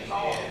 Yes,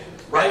 Lord.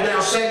 Write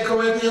down 2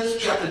 Corinthians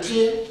chapter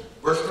 10,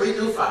 verse 3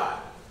 through 5.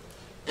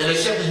 And it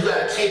says that you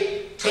got to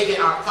take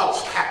our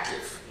thoughts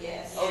captive.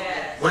 Yes.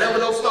 Whenever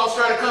those thoughts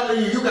try to come to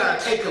you, you got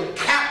to take them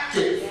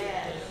captive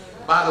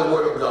by the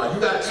word of God. You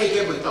got to take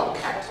every thought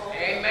captive.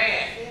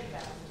 Amen.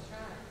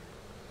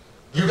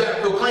 You got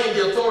to proclaim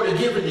the authority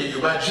given to you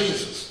by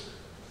Jesus.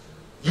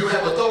 You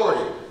have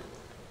authority.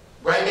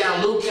 Write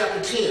down Luke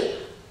chapter 10,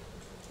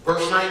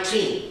 verse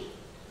 19.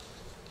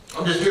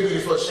 I'm just giving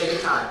you for the sake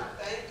of time.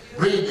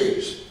 Read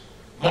these.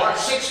 Mark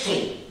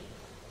 16,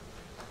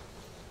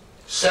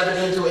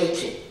 17 to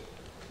 18.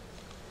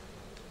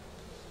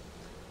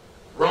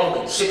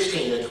 Romans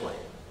 16 and 20.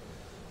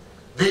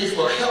 These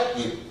will help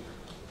you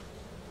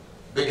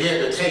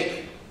begin to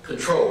take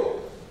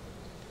control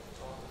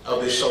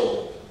of your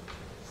soul.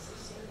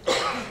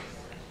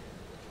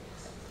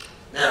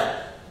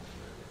 Now,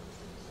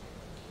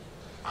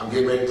 I'm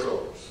getting ready to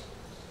close.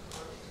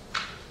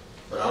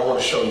 But I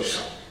want to show you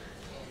something.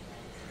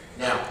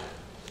 Now,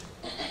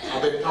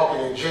 I've been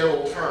talking in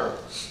general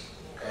terms,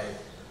 okay?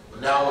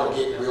 But now I want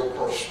to get real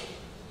personal,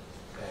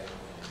 okay?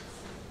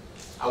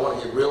 I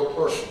want to get real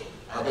personal.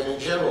 I've been in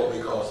general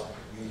because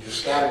you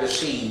scatter the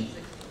seed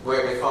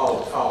where they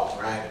fall,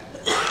 right?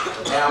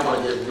 But now I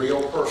want to get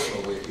real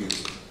personal with you.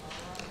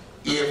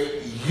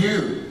 If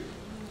you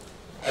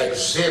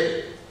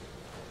exhibit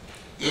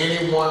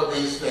any one of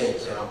these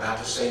things that I'm about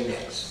to say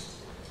next,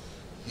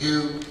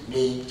 you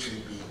need to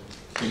be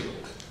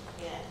healed.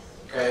 Yes.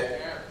 Okay?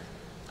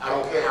 I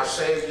don't care how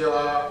saved you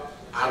are.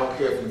 I don't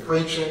care if you're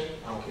preaching.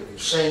 I don't care if you're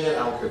singing.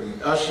 I don't care if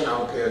you're ushering. I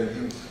don't care if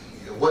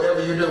you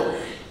whatever you're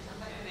doing.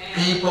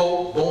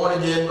 People,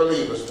 born again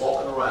believers,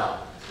 walking around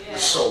with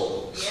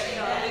souls.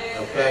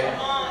 Okay?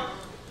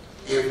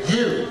 If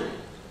you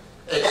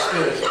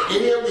experience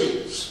any of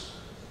these,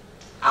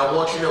 I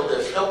want you to know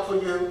there's help for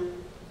you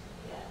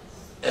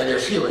and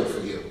there's healing for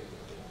you.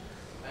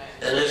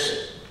 And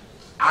listen,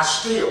 I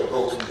still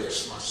go through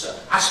this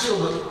myself. I still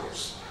look at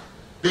this.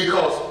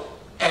 Because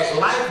as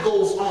life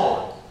goes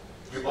on,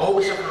 you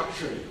always have an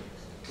opportunity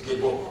to get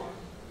more.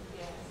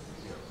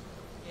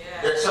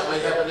 There's something may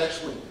happen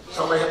next week.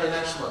 Something may happen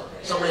next month.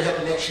 Something may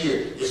happen next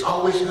year. It's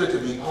always good to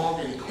be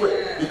armed and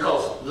equipped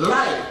because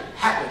life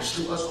happens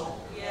to us all.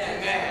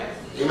 Amen.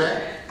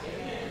 Amen.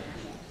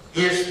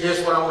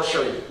 Here's what I want to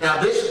show you.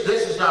 Now, this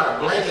is not a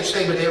blanket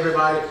statement to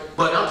everybody,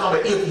 but I'm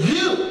talking about if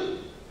you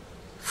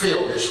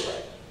feel this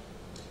way,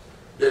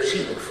 there's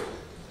healing for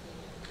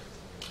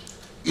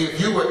you.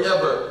 If you were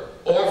ever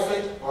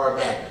orphaned or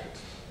abandoned,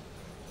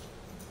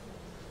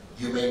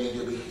 you may need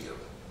to be healed.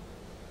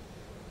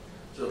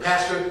 So,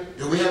 Pastor,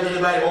 do we have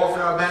anybody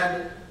orphaned or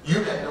abandoned?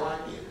 You have no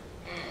idea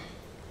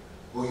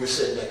who you're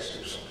sitting next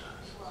to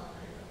sometimes.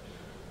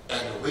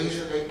 And the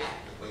reason they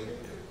act the way they do.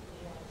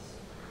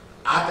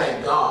 I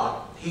thank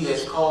God He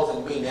is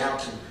causing me now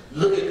to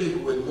look at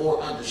people with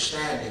more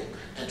understanding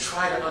and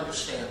try to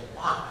understand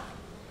why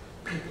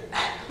people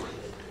act the way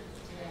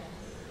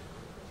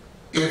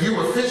they do. If you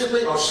were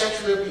physically or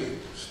sexually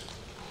abused,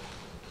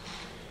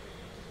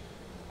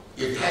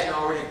 if you hadn't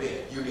already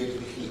been, you need to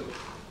be healed.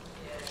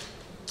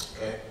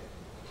 Okay?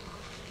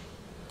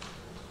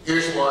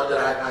 Here's one that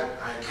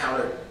I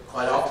encounter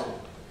quite often.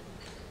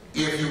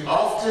 If you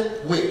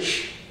often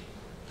wish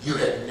you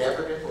had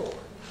never been born,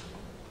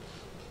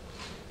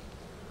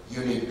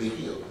 you need to be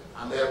healed.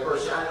 I met a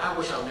person, I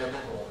wish I'd never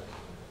been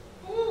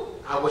born.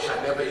 I wish I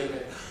never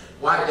even,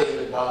 why did they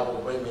even bother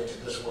to bring me into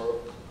this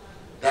world?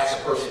 That's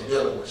a person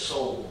dealing with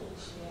soul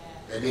wounds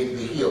that need to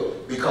be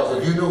healed. Because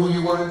if you knew who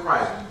you were in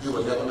Christ, you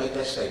would never make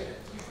that statement.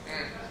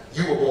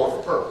 You were born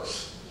for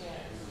purpose.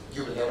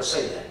 You would never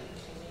say that.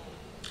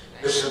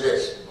 Listen to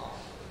this.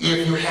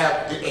 If you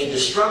have a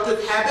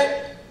destructive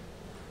habit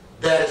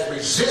that is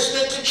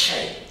resistant to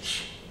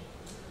change,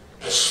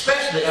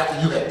 especially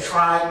after you have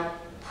tried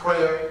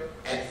prayer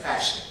and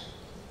fasting.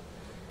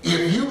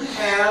 If you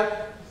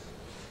have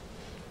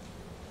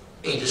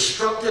a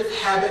destructive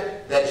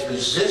habit that is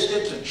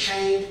resistant to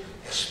change,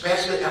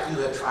 especially after you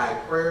have tried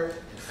prayer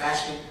and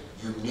fasting,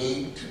 you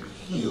need to be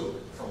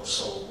healed from a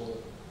soul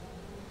wound.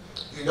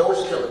 You know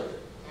it's killing you,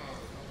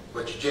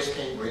 but you just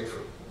can't break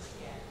through.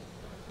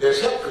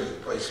 There's help for you,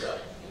 praise God.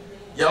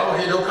 Y'all don't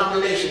hear no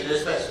condemnation in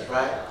this message,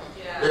 right?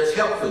 There's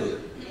help for you.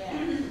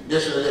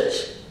 Listen to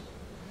this.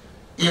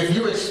 If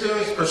you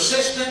experience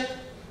persistent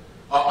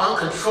or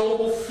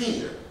uncontrollable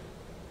fear,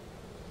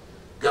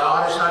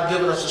 God has not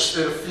given us a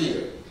spirit of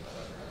fear.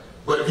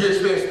 But if you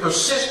experience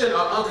persistent or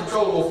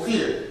uncontrollable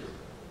fear,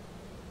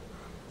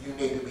 you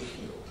need to be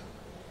healed.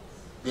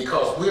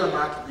 Because we are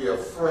not to be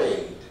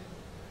afraid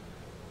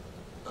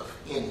of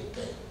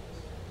anything.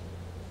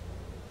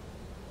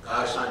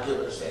 God has not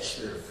given us that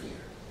spirit of fear.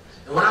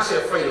 And when I say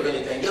afraid of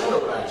anything, y'all know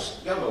what I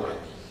mean.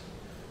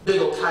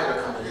 Big old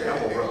tiger coming here, I'm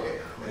going to run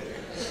it.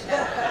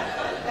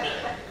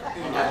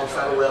 I'm not going to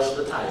try to wrestle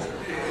the tiger.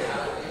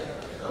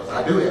 Because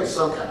I do have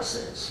some kind of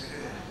sense.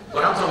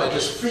 But I'm talking about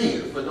just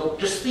fear, but no,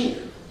 just fear.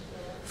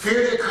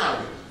 Fear the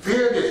economy.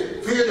 Fear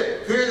this, fear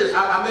that, fear this.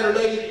 I met a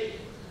lady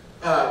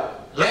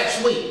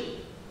last week.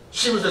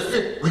 She was a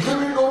fear. We getting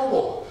ready to go to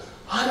war.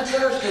 100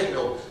 terrorists taking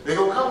over. They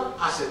gonna come?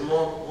 I said,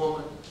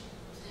 woman,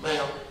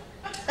 ma'am.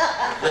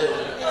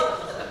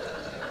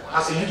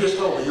 I said, you just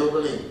told me you'll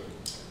believe.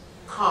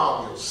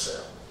 Calm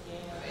yourself.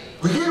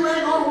 We getting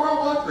ready to go to World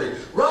War III.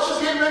 Russia's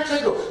getting ready to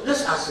take over.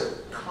 Listen, I said,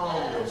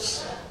 calm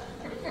yourself.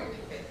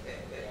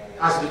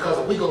 I said, because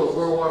if we go to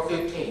World War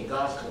 15,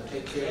 God's going to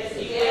take care of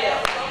things.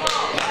 Yeah, come on.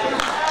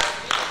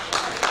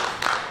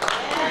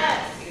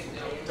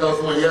 Told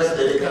someone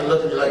yesterday, they kind of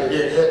looked at me like a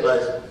deer in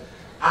headlights.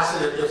 I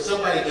said, if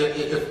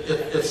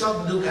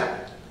something do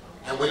happen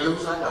and we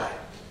lose our life,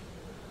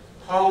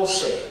 Paul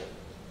said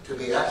to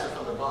be absent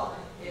from the body,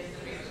 to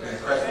be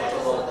present with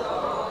the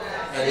Lord.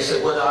 And he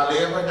said, whether I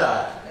live or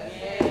die.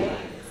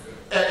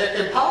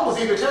 And Paul was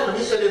even telling him,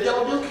 he said, if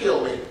y'all do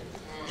kill me,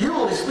 you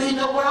only speed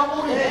up where I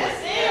want to.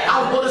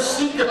 I want to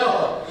seek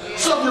God.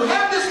 So if you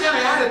have this kind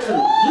of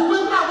attitude, you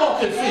will not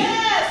walk in fear.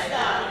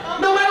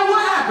 No matter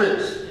what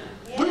happens,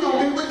 we're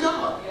going to be with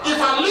God.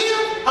 If I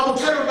live, I'm going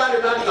to tell everybody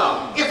about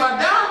God. If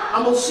I die,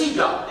 I'm going to see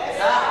God.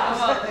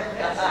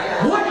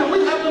 What do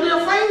we have to be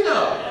afraid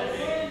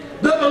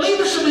of? The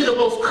believer should be the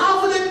most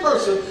confident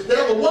person that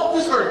ever walked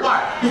this earth.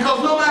 Why?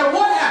 Because no matter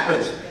what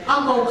happens,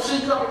 I'm going to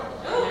see God.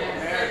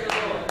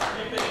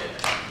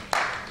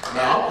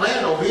 Now, I'm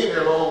planning on being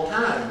here a long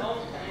time.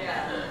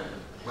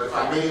 But if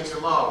I meet him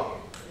tomorrow,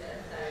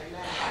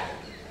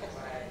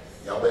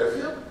 y'all better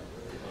feel it.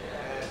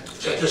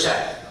 Check this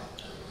out.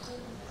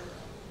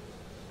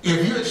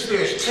 If you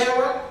experience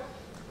terror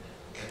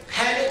and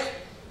panic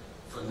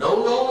for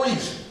no known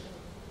reason,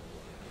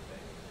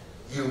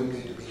 you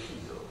need to be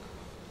healed.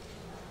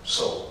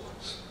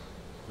 Souls.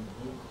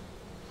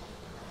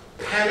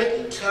 Panic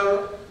and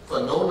terror for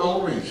no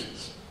known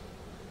reasons.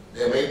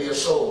 There may be a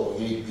soul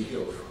you need to be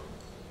healed from.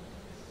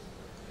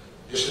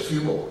 Just a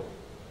few more.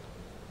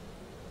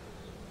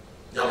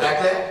 Y'all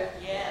got that?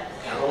 Yes.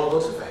 I don't want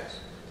to go too fast.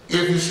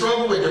 If you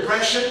struggle with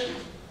depression,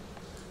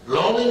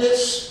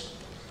 loneliness,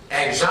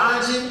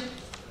 anxiety,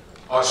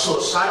 or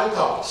suicidal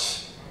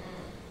thoughts,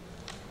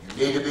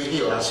 you need to be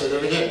healed. I'll say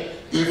that again.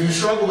 If you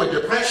struggle with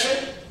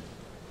depression,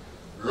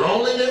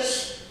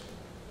 loneliness,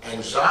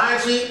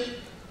 anxiety,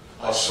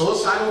 or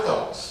suicidal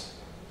thoughts,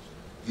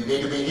 you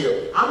need to be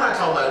healed. I'm not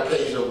talking about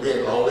occasional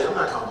being lonely. I'm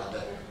not talking about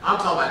that. I'm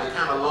talking about the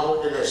kind of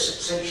loneliness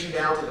that sinks you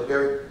down to the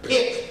very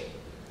pit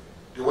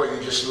to where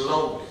you're just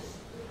lonely.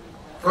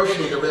 First,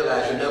 you need to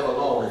realize you're never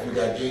alone if you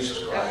got Jesus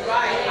Christ. That's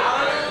right.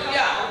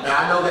 Hallelujah. Now,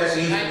 I know that's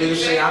easy for me to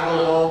say. I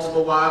go home to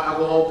my wife, I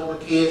go home to my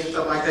kids and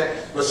stuff like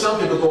that. But some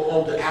people go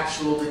home to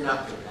absolutely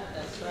nothing.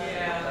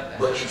 Yeah.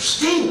 But you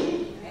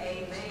still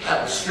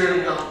have the Spirit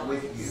of God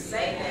with you.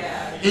 Say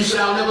that. He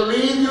said, I'll never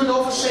leave you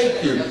nor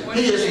forsake you.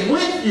 He is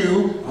with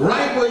you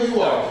right where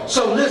you are.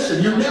 So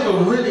listen, you're never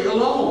really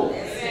alone.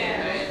 Amen.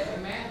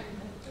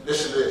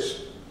 Listen to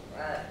this.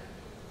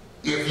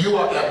 If you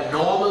are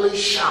abnormally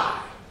shy,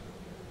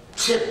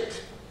 timid,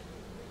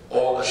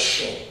 or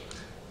ashamed,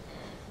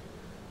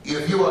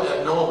 if you are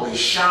abnormally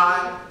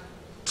shy,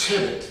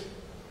 timid,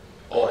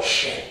 or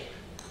ashamed,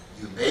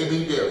 you may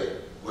be dealing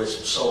with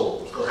some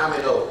souls. Because how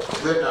many know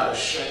we're not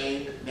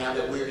ashamed now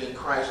that we're in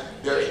Christ?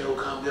 There is no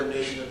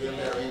condemnation of them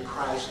that are in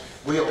Christ.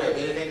 We don't have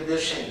anything to be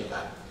ashamed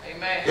about.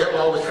 Amen. They're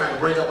always trying to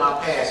bring up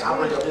our past. I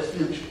bring up his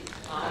future.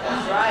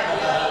 That's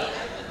right.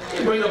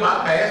 He bring up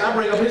my past. I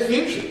bring up his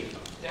future.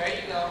 There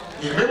you go.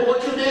 You remember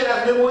what you did?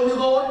 I remember where you're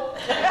going?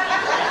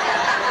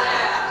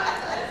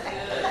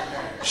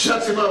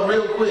 Shuts him up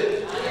real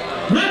quick.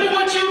 Remember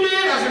what you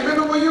did? I said,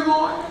 remember where you're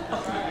going?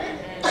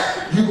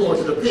 You're going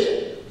to the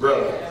pit,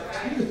 brother.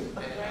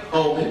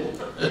 Homie.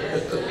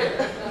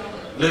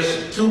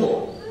 Listen, two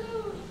more.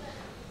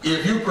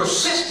 If you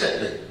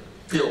persistently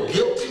feel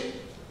guilty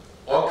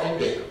or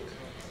condemned,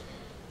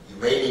 you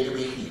may need to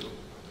be healed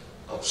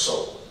of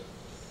soul.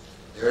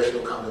 There is no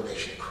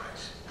condemnation in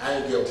Christ. I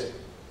ain't guilty.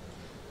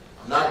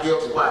 I'm not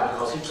guilty. Why?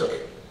 Because he took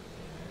it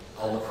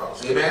on the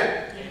cross.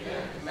 Amen?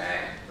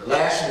 Amen. The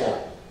last one.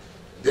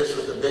 This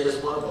was the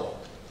biggest one of all.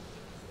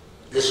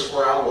 This is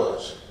where I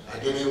was. I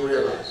didn't even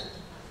realize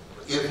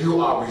it. If you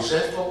are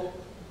resentful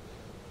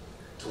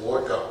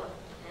toward God,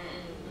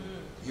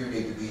 you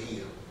need to be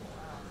healed.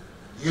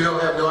 You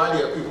don't have no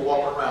idea people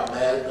walking around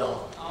mad at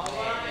God. All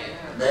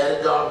right. Mad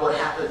at God, what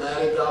happened?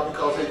 Mad at God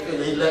because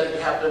he let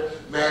it happen.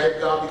 Mad at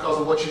God because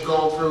of what you've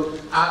gone through.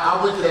 I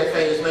went through that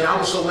phase, man. I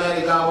was so mad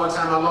at God one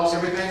time I lost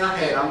everything I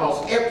had. I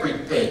lost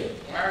everything.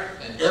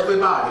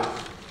 Everybody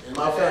in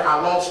my family,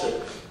 I lost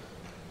it.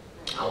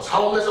 I was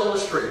homeless on the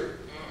street.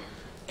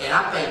 And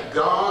I thank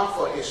God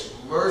for his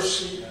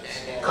mercy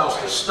because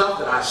the stuff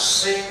that I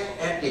said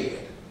and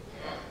did.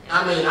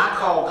 I mean, I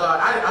call God.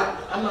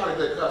 I'm not a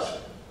good cusser.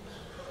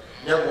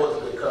 Never was a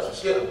good cusser.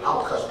 Still, I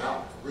don't cuss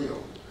out for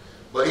real.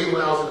 But even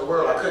when I was in the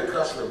world, I couldn't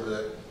cuss real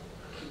good.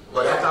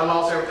 But after I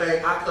lost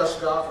everything, I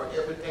cussed God for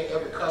everything,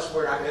 every cuss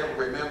word I could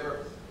ever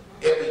remember,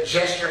 every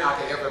gesture I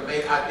could ever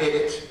make, I did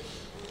it.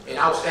 And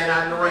I was standing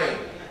out in the rain,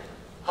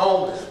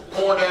 homeless,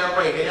 pouring down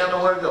rain, didn't have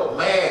nowhere to go,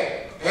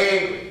 mad,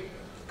 angry,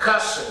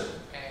 cussing,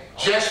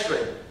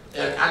 gesturing.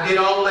 And I did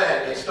all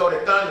that, and it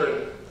started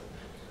thundering.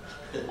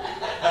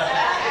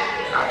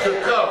 I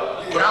took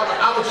cover, but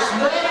I was just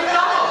mad at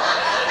God.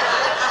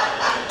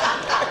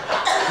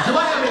 Do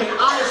I have any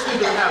honesty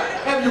to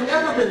have you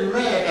ever been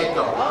mad at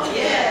God? Oh,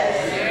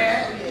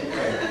 yes.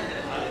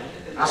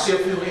 Okay. I see a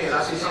few hands.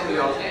 I see some of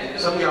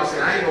y'all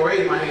saying, I ain't gonna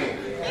raise my hand.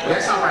 But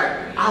that's all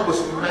right. I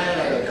was mad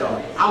at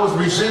God. I was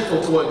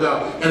resentful toward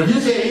God. And if you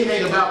say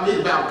anything about me,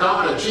 about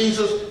God or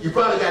Jesus, you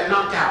probably got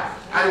knocked out.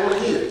 I didn't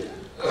want to hear it.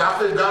 Because I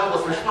felt God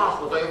was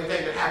responsible for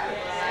everything that happened.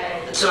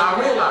 And so I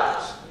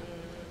realized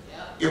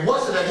it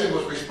wasn't that he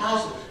was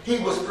responsible. He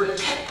was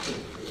protecting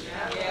me.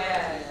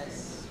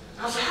 Yes.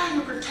 I was like, how are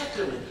you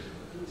protecting me?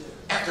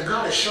 After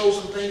God has shown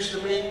some things to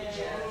me,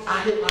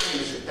 I hit my knees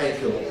and said,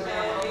 thank you, Lord.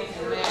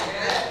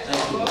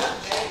 Thank you, Lord.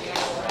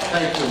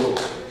 Thank you, Lord.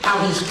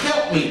 How he's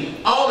kept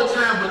me all the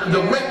time,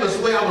 the reckless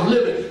way I was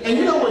living. And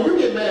you know, when you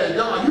get mad at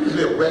God, you just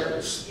live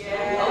reckless.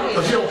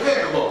 Because you don't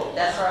care no more.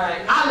 That's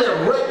right. I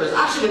live reckless.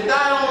 I should have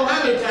died on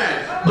how many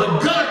times.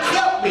 But God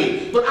kept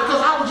me. But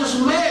because I was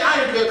just mad, I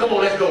didn't care. Come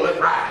on, let's go, let's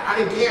ride. I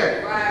didn't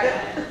care.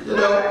 Right. You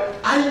know,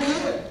 I didn't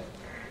care.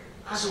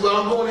 I said,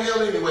 well, I'm going to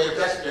hell anyway. If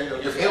that's, you know,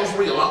 if hell's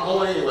real, I'm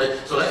going anyway.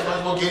 So let's might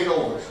as well get it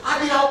over. I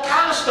did all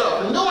kind of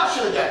stuff. And no, I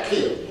should have got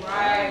killed.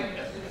 Right.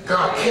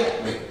 God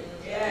kept me.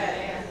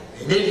 Yeah.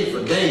 And then he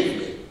forgave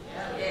me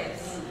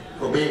Yes.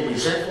 for being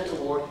resentful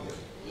toward him.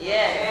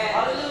 Yes.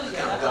 Hallelujah.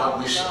 Now,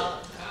 God, we serve.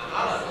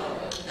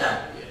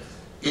 Now,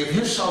 if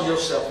you saw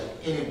yourself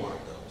in any one of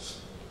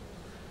those,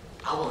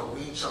 I want to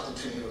read something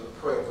to you,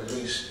 a prayer of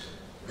release.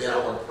 Then I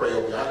want to pray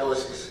over you. I know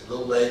it's a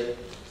little late,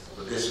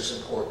 but this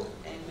is important.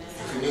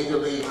 If you need to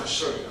leave, I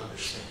certainly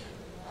understand.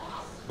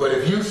 But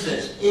if you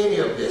sense any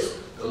of this,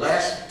 the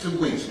last 2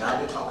 weeks that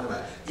I've been talking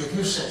about, if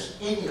you sense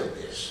any of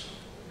this,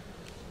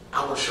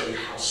 I want to show you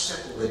how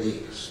simple it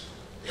is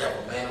to have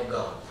a man of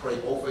God pray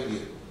over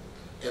you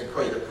and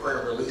pray the prayer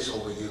of release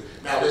over you.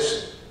 Now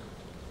listen,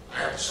 I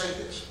have to say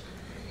this.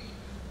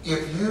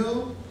 If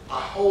you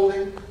are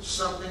holding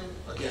something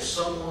against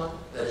someone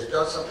that has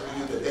done something to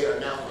you that they are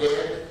now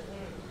dead,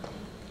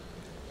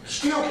 you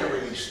still can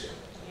release them.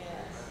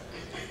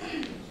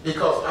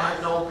 Because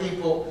I've known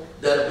people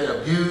that have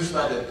been abused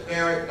by their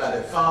parent, by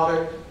their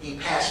father. He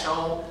passed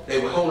on. They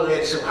were holding it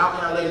and said, how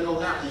can I let it go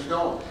now? He's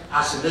gone.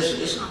 I said,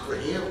 listen, it's not for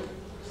him.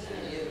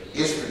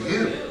 It's for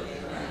you.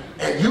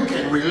 And you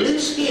can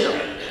release him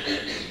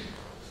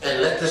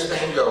and let this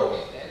thing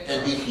go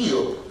and be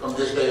healed from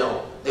this day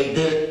on. They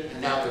did it,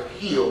 and now they're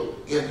healed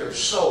in their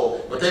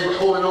soul. But they were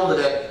holding on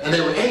to that, and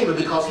they were angry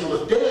because he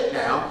was dead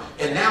now,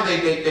 and now they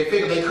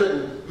figured they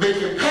couldn't make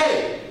him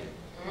pay.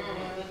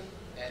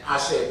 I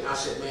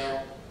said,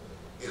 man,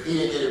 if he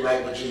didn't get it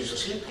right with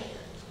Jesus, he'll pay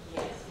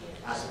it.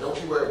 I said, don't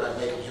you worry about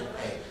making him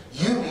pay.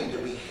 You need to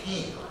be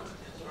healed.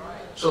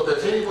 So if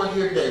there's anyone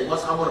here today,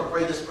 once I want to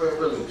pray this prayer of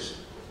release,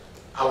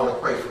 I want to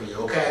pray for you,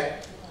 okay?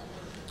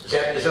 Is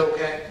that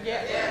okay?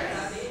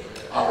 Yes.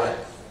 All right.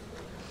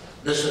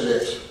 Listen to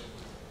this.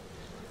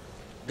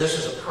 This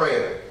is a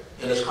prayer,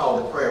 and it's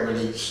called the prayer of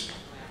release.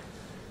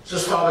 It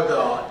says, Father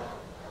God,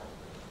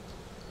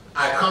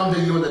 I come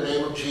to you in the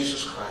name of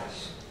Jesus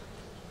Christ.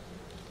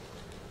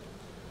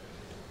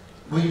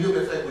 Will you do me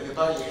a favor? Will you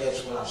bow your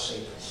heads when I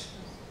say this?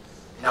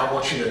 And I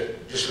want you to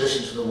just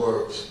listen to the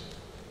words.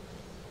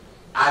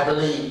 I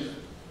believe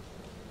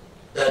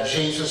that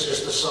Jesus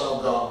is the Son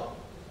of God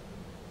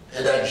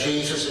and that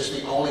Jesus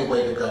is the only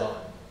way to God.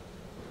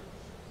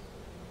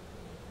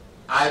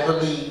 I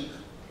believe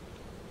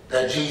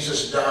that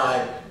Jesus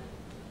died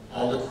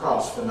on the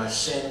cross for my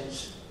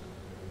sins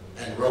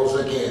and rose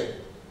again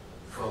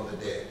from the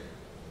dead.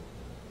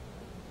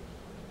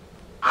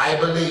 I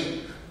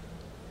believe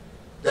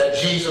that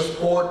Jesus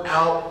poured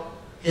out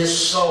his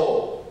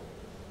soul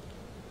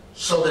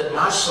so that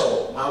my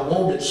soul, my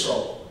wounded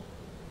soul,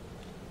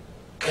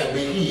 can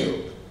be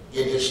healed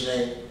in his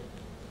name.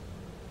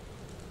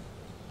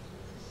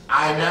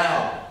 I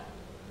now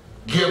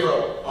give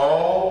up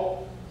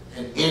all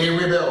and any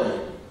rebellion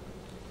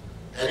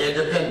and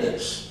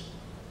independence,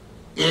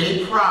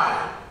 any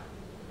pride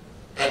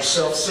and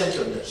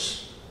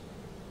self-centeredness,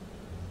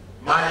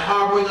 my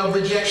harboring of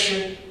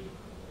rejection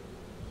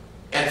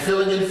and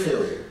feeling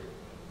inferior,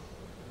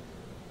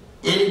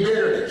 any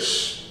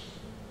bitterness,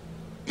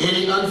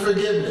 any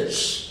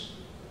unforgiveness.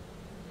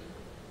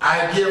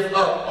 I give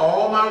up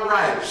all my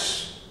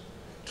rights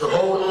to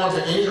hold on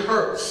to any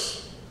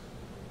hurts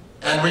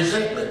and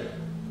resentment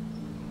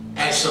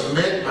and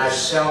submit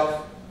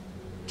myself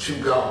to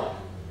God.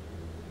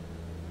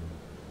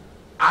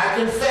 I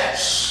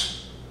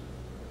confess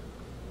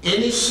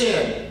any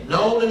sin,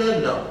 known and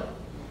unknown,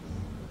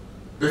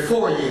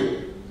 before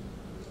you,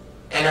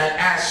 and I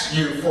ask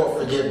you for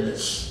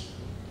forgiveness.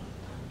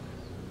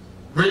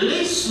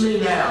 Release me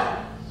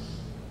now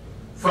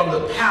from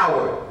the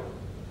power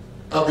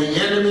of the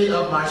enemy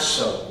of my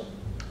soul,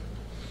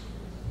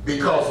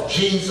 because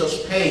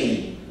Jesus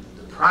paid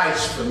the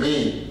price for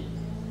me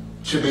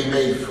to be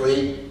made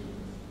free.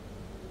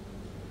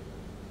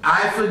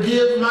 I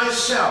forgive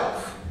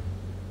myself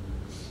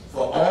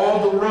for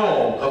all the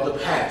wrong of the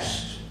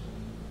past.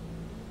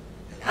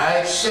 I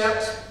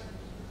accept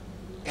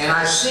and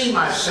I see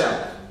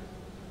myself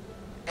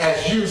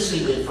as you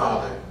see me,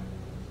 Father,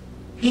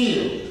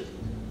 healed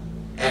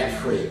and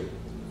free.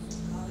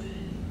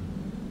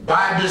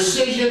 By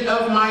decision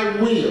of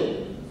my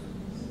will,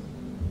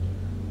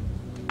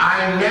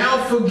 I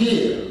now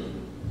forgive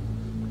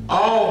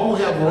all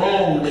who have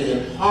wronged me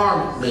and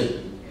harmed me.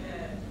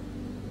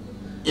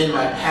 in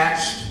my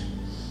past,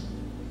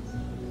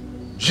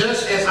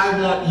 just as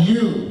I want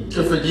you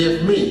to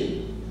forgive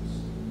me,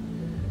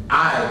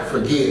 I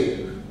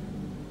forgive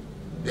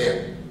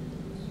them.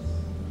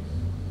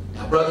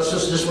 Now, brothers and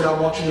sisters, this is what I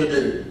want you to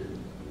do.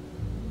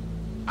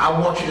 I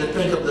want you to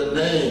think of the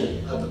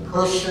name of the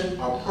person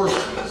or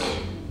persons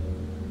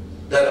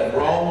that have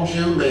wronged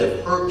you, may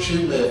have hurt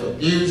you, may have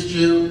abused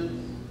you,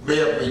 may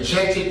have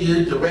rejected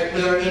you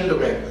directly or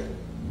indirectly,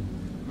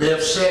 may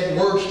have said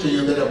words to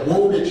you that have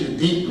wounded you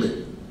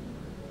deeply,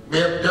 may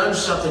have done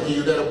something to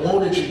you that have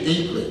wounded you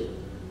deeply,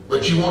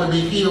 but you want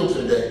to be healed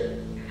today.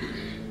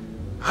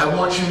 I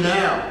want you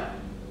now,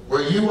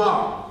 where you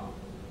are,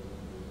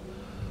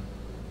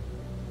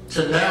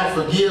 to now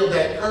forgive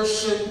that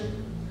person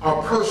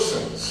or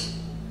persons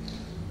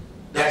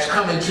that's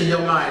coming to your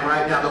mind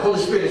right now. The Holy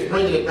Spirit is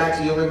bringing it back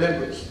to your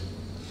remembrance.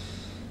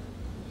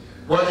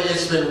 Whether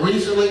it's been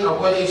recently or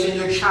whether it's in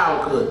your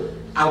childhood,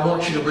 I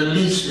want you to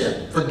release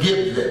them,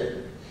 forgive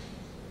them.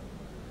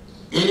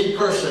 Any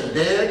person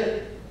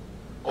dead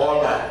or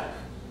alive,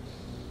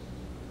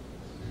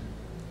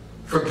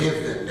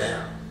 forgive them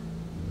now,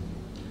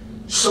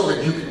 so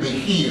that you can be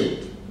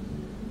healed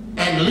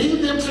and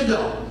leave them to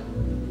God.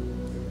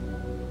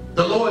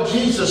 The Lord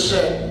Jesus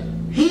said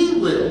he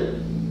will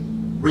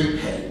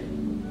repay.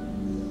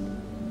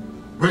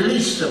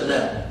 Release them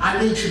now.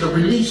 I need you to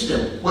release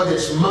them, whether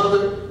it's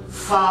mother,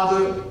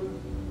 father,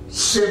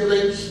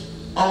 siblings,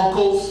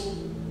 uncles,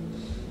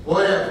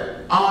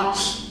 whatever,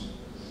 aunts,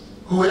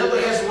 whoever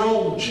has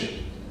wronged you,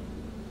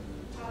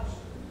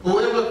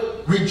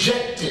 whoever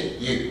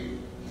rejected you.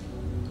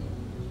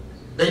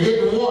 They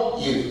didn't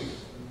want you.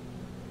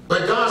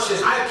 But God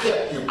says, I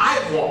kept you. I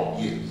want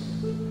you.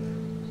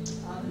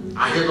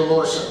 I hear the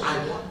Lord say, I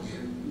want you.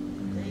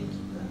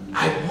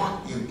 I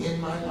want you in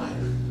my life,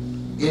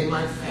 in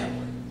my family.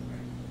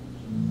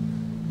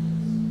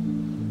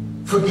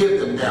 Forgive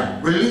them now.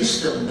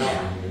 Release them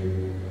now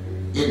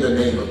in the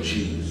name of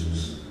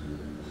Jesus.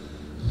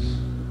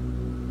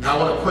 Now I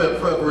want to pray a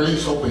prayer of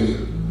release over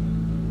you.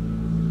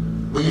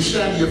 Will you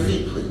stand to your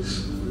feet,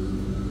 please?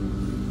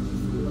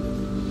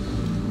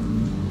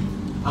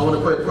 I want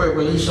to pray a prayer of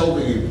release over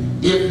you.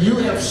 If you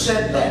have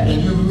said that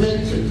and you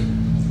meant it,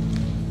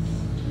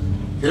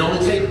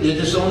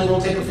 it's only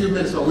going to take a few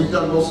minutes, but we've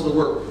done most of the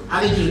work.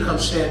 I need you to come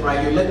stand right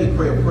here. Let me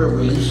pray a prayer of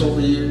release over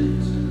you.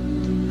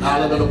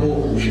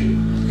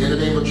 In the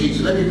name of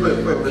Jesus, let me pray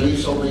a prayer of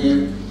release over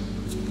you.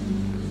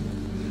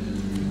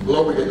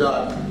 Glory to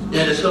God.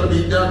 And it's going to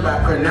be done by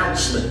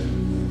pronouncement.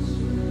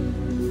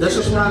 This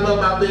is what I love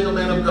about being a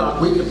man of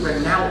God. We can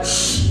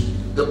pronounce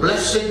the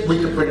blessing. We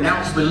can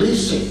pronounce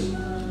releasing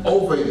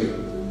over you.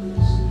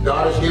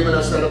 God has given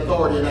us that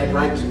authority and that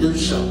right to do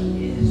so.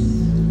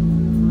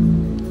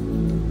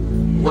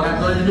 What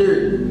I'm going to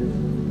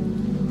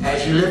do,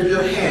 as you lift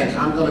your hands,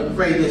 I'm going to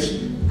pray this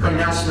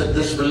pronouncement,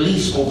 this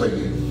release over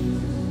you.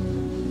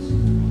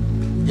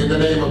 In the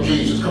name of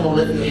Jesus. Come on,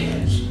 lift your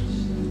hands.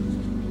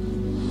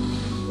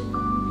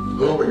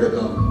 Glory to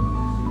God.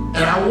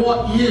 And I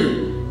want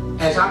you,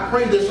 as I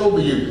pray this over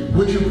you,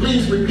 would you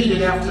please repeat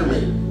it after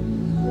me?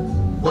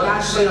 What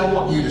I say, I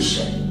want you to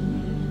say.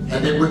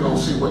 And then we're going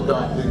to see what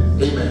God did.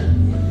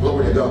 Amen.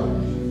 Glory to God.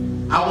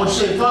 I want to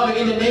say, Father,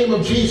 in the name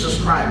of Jesus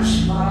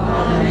Christ,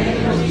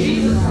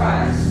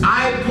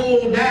 I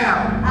pull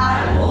down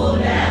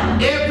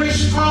every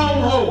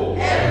stronghold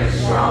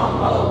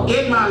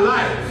in my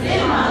life,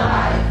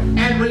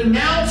 and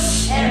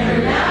renounce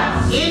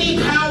any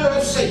power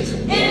of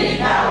Satan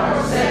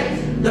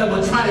that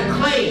will try to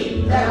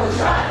claim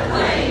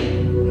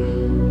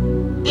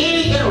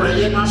any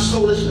area in my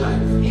soul's life.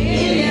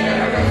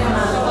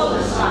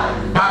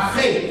 By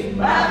faith,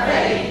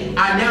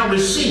 I now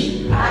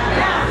receive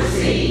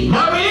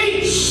my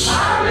release.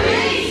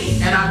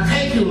 And I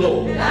thank you,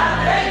 Lord,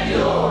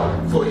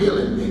 for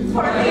healing me.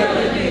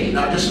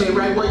 Now just stay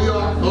right where you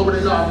are. Glory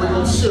to God. We're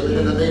going to seal it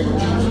in the name of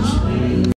Jesus.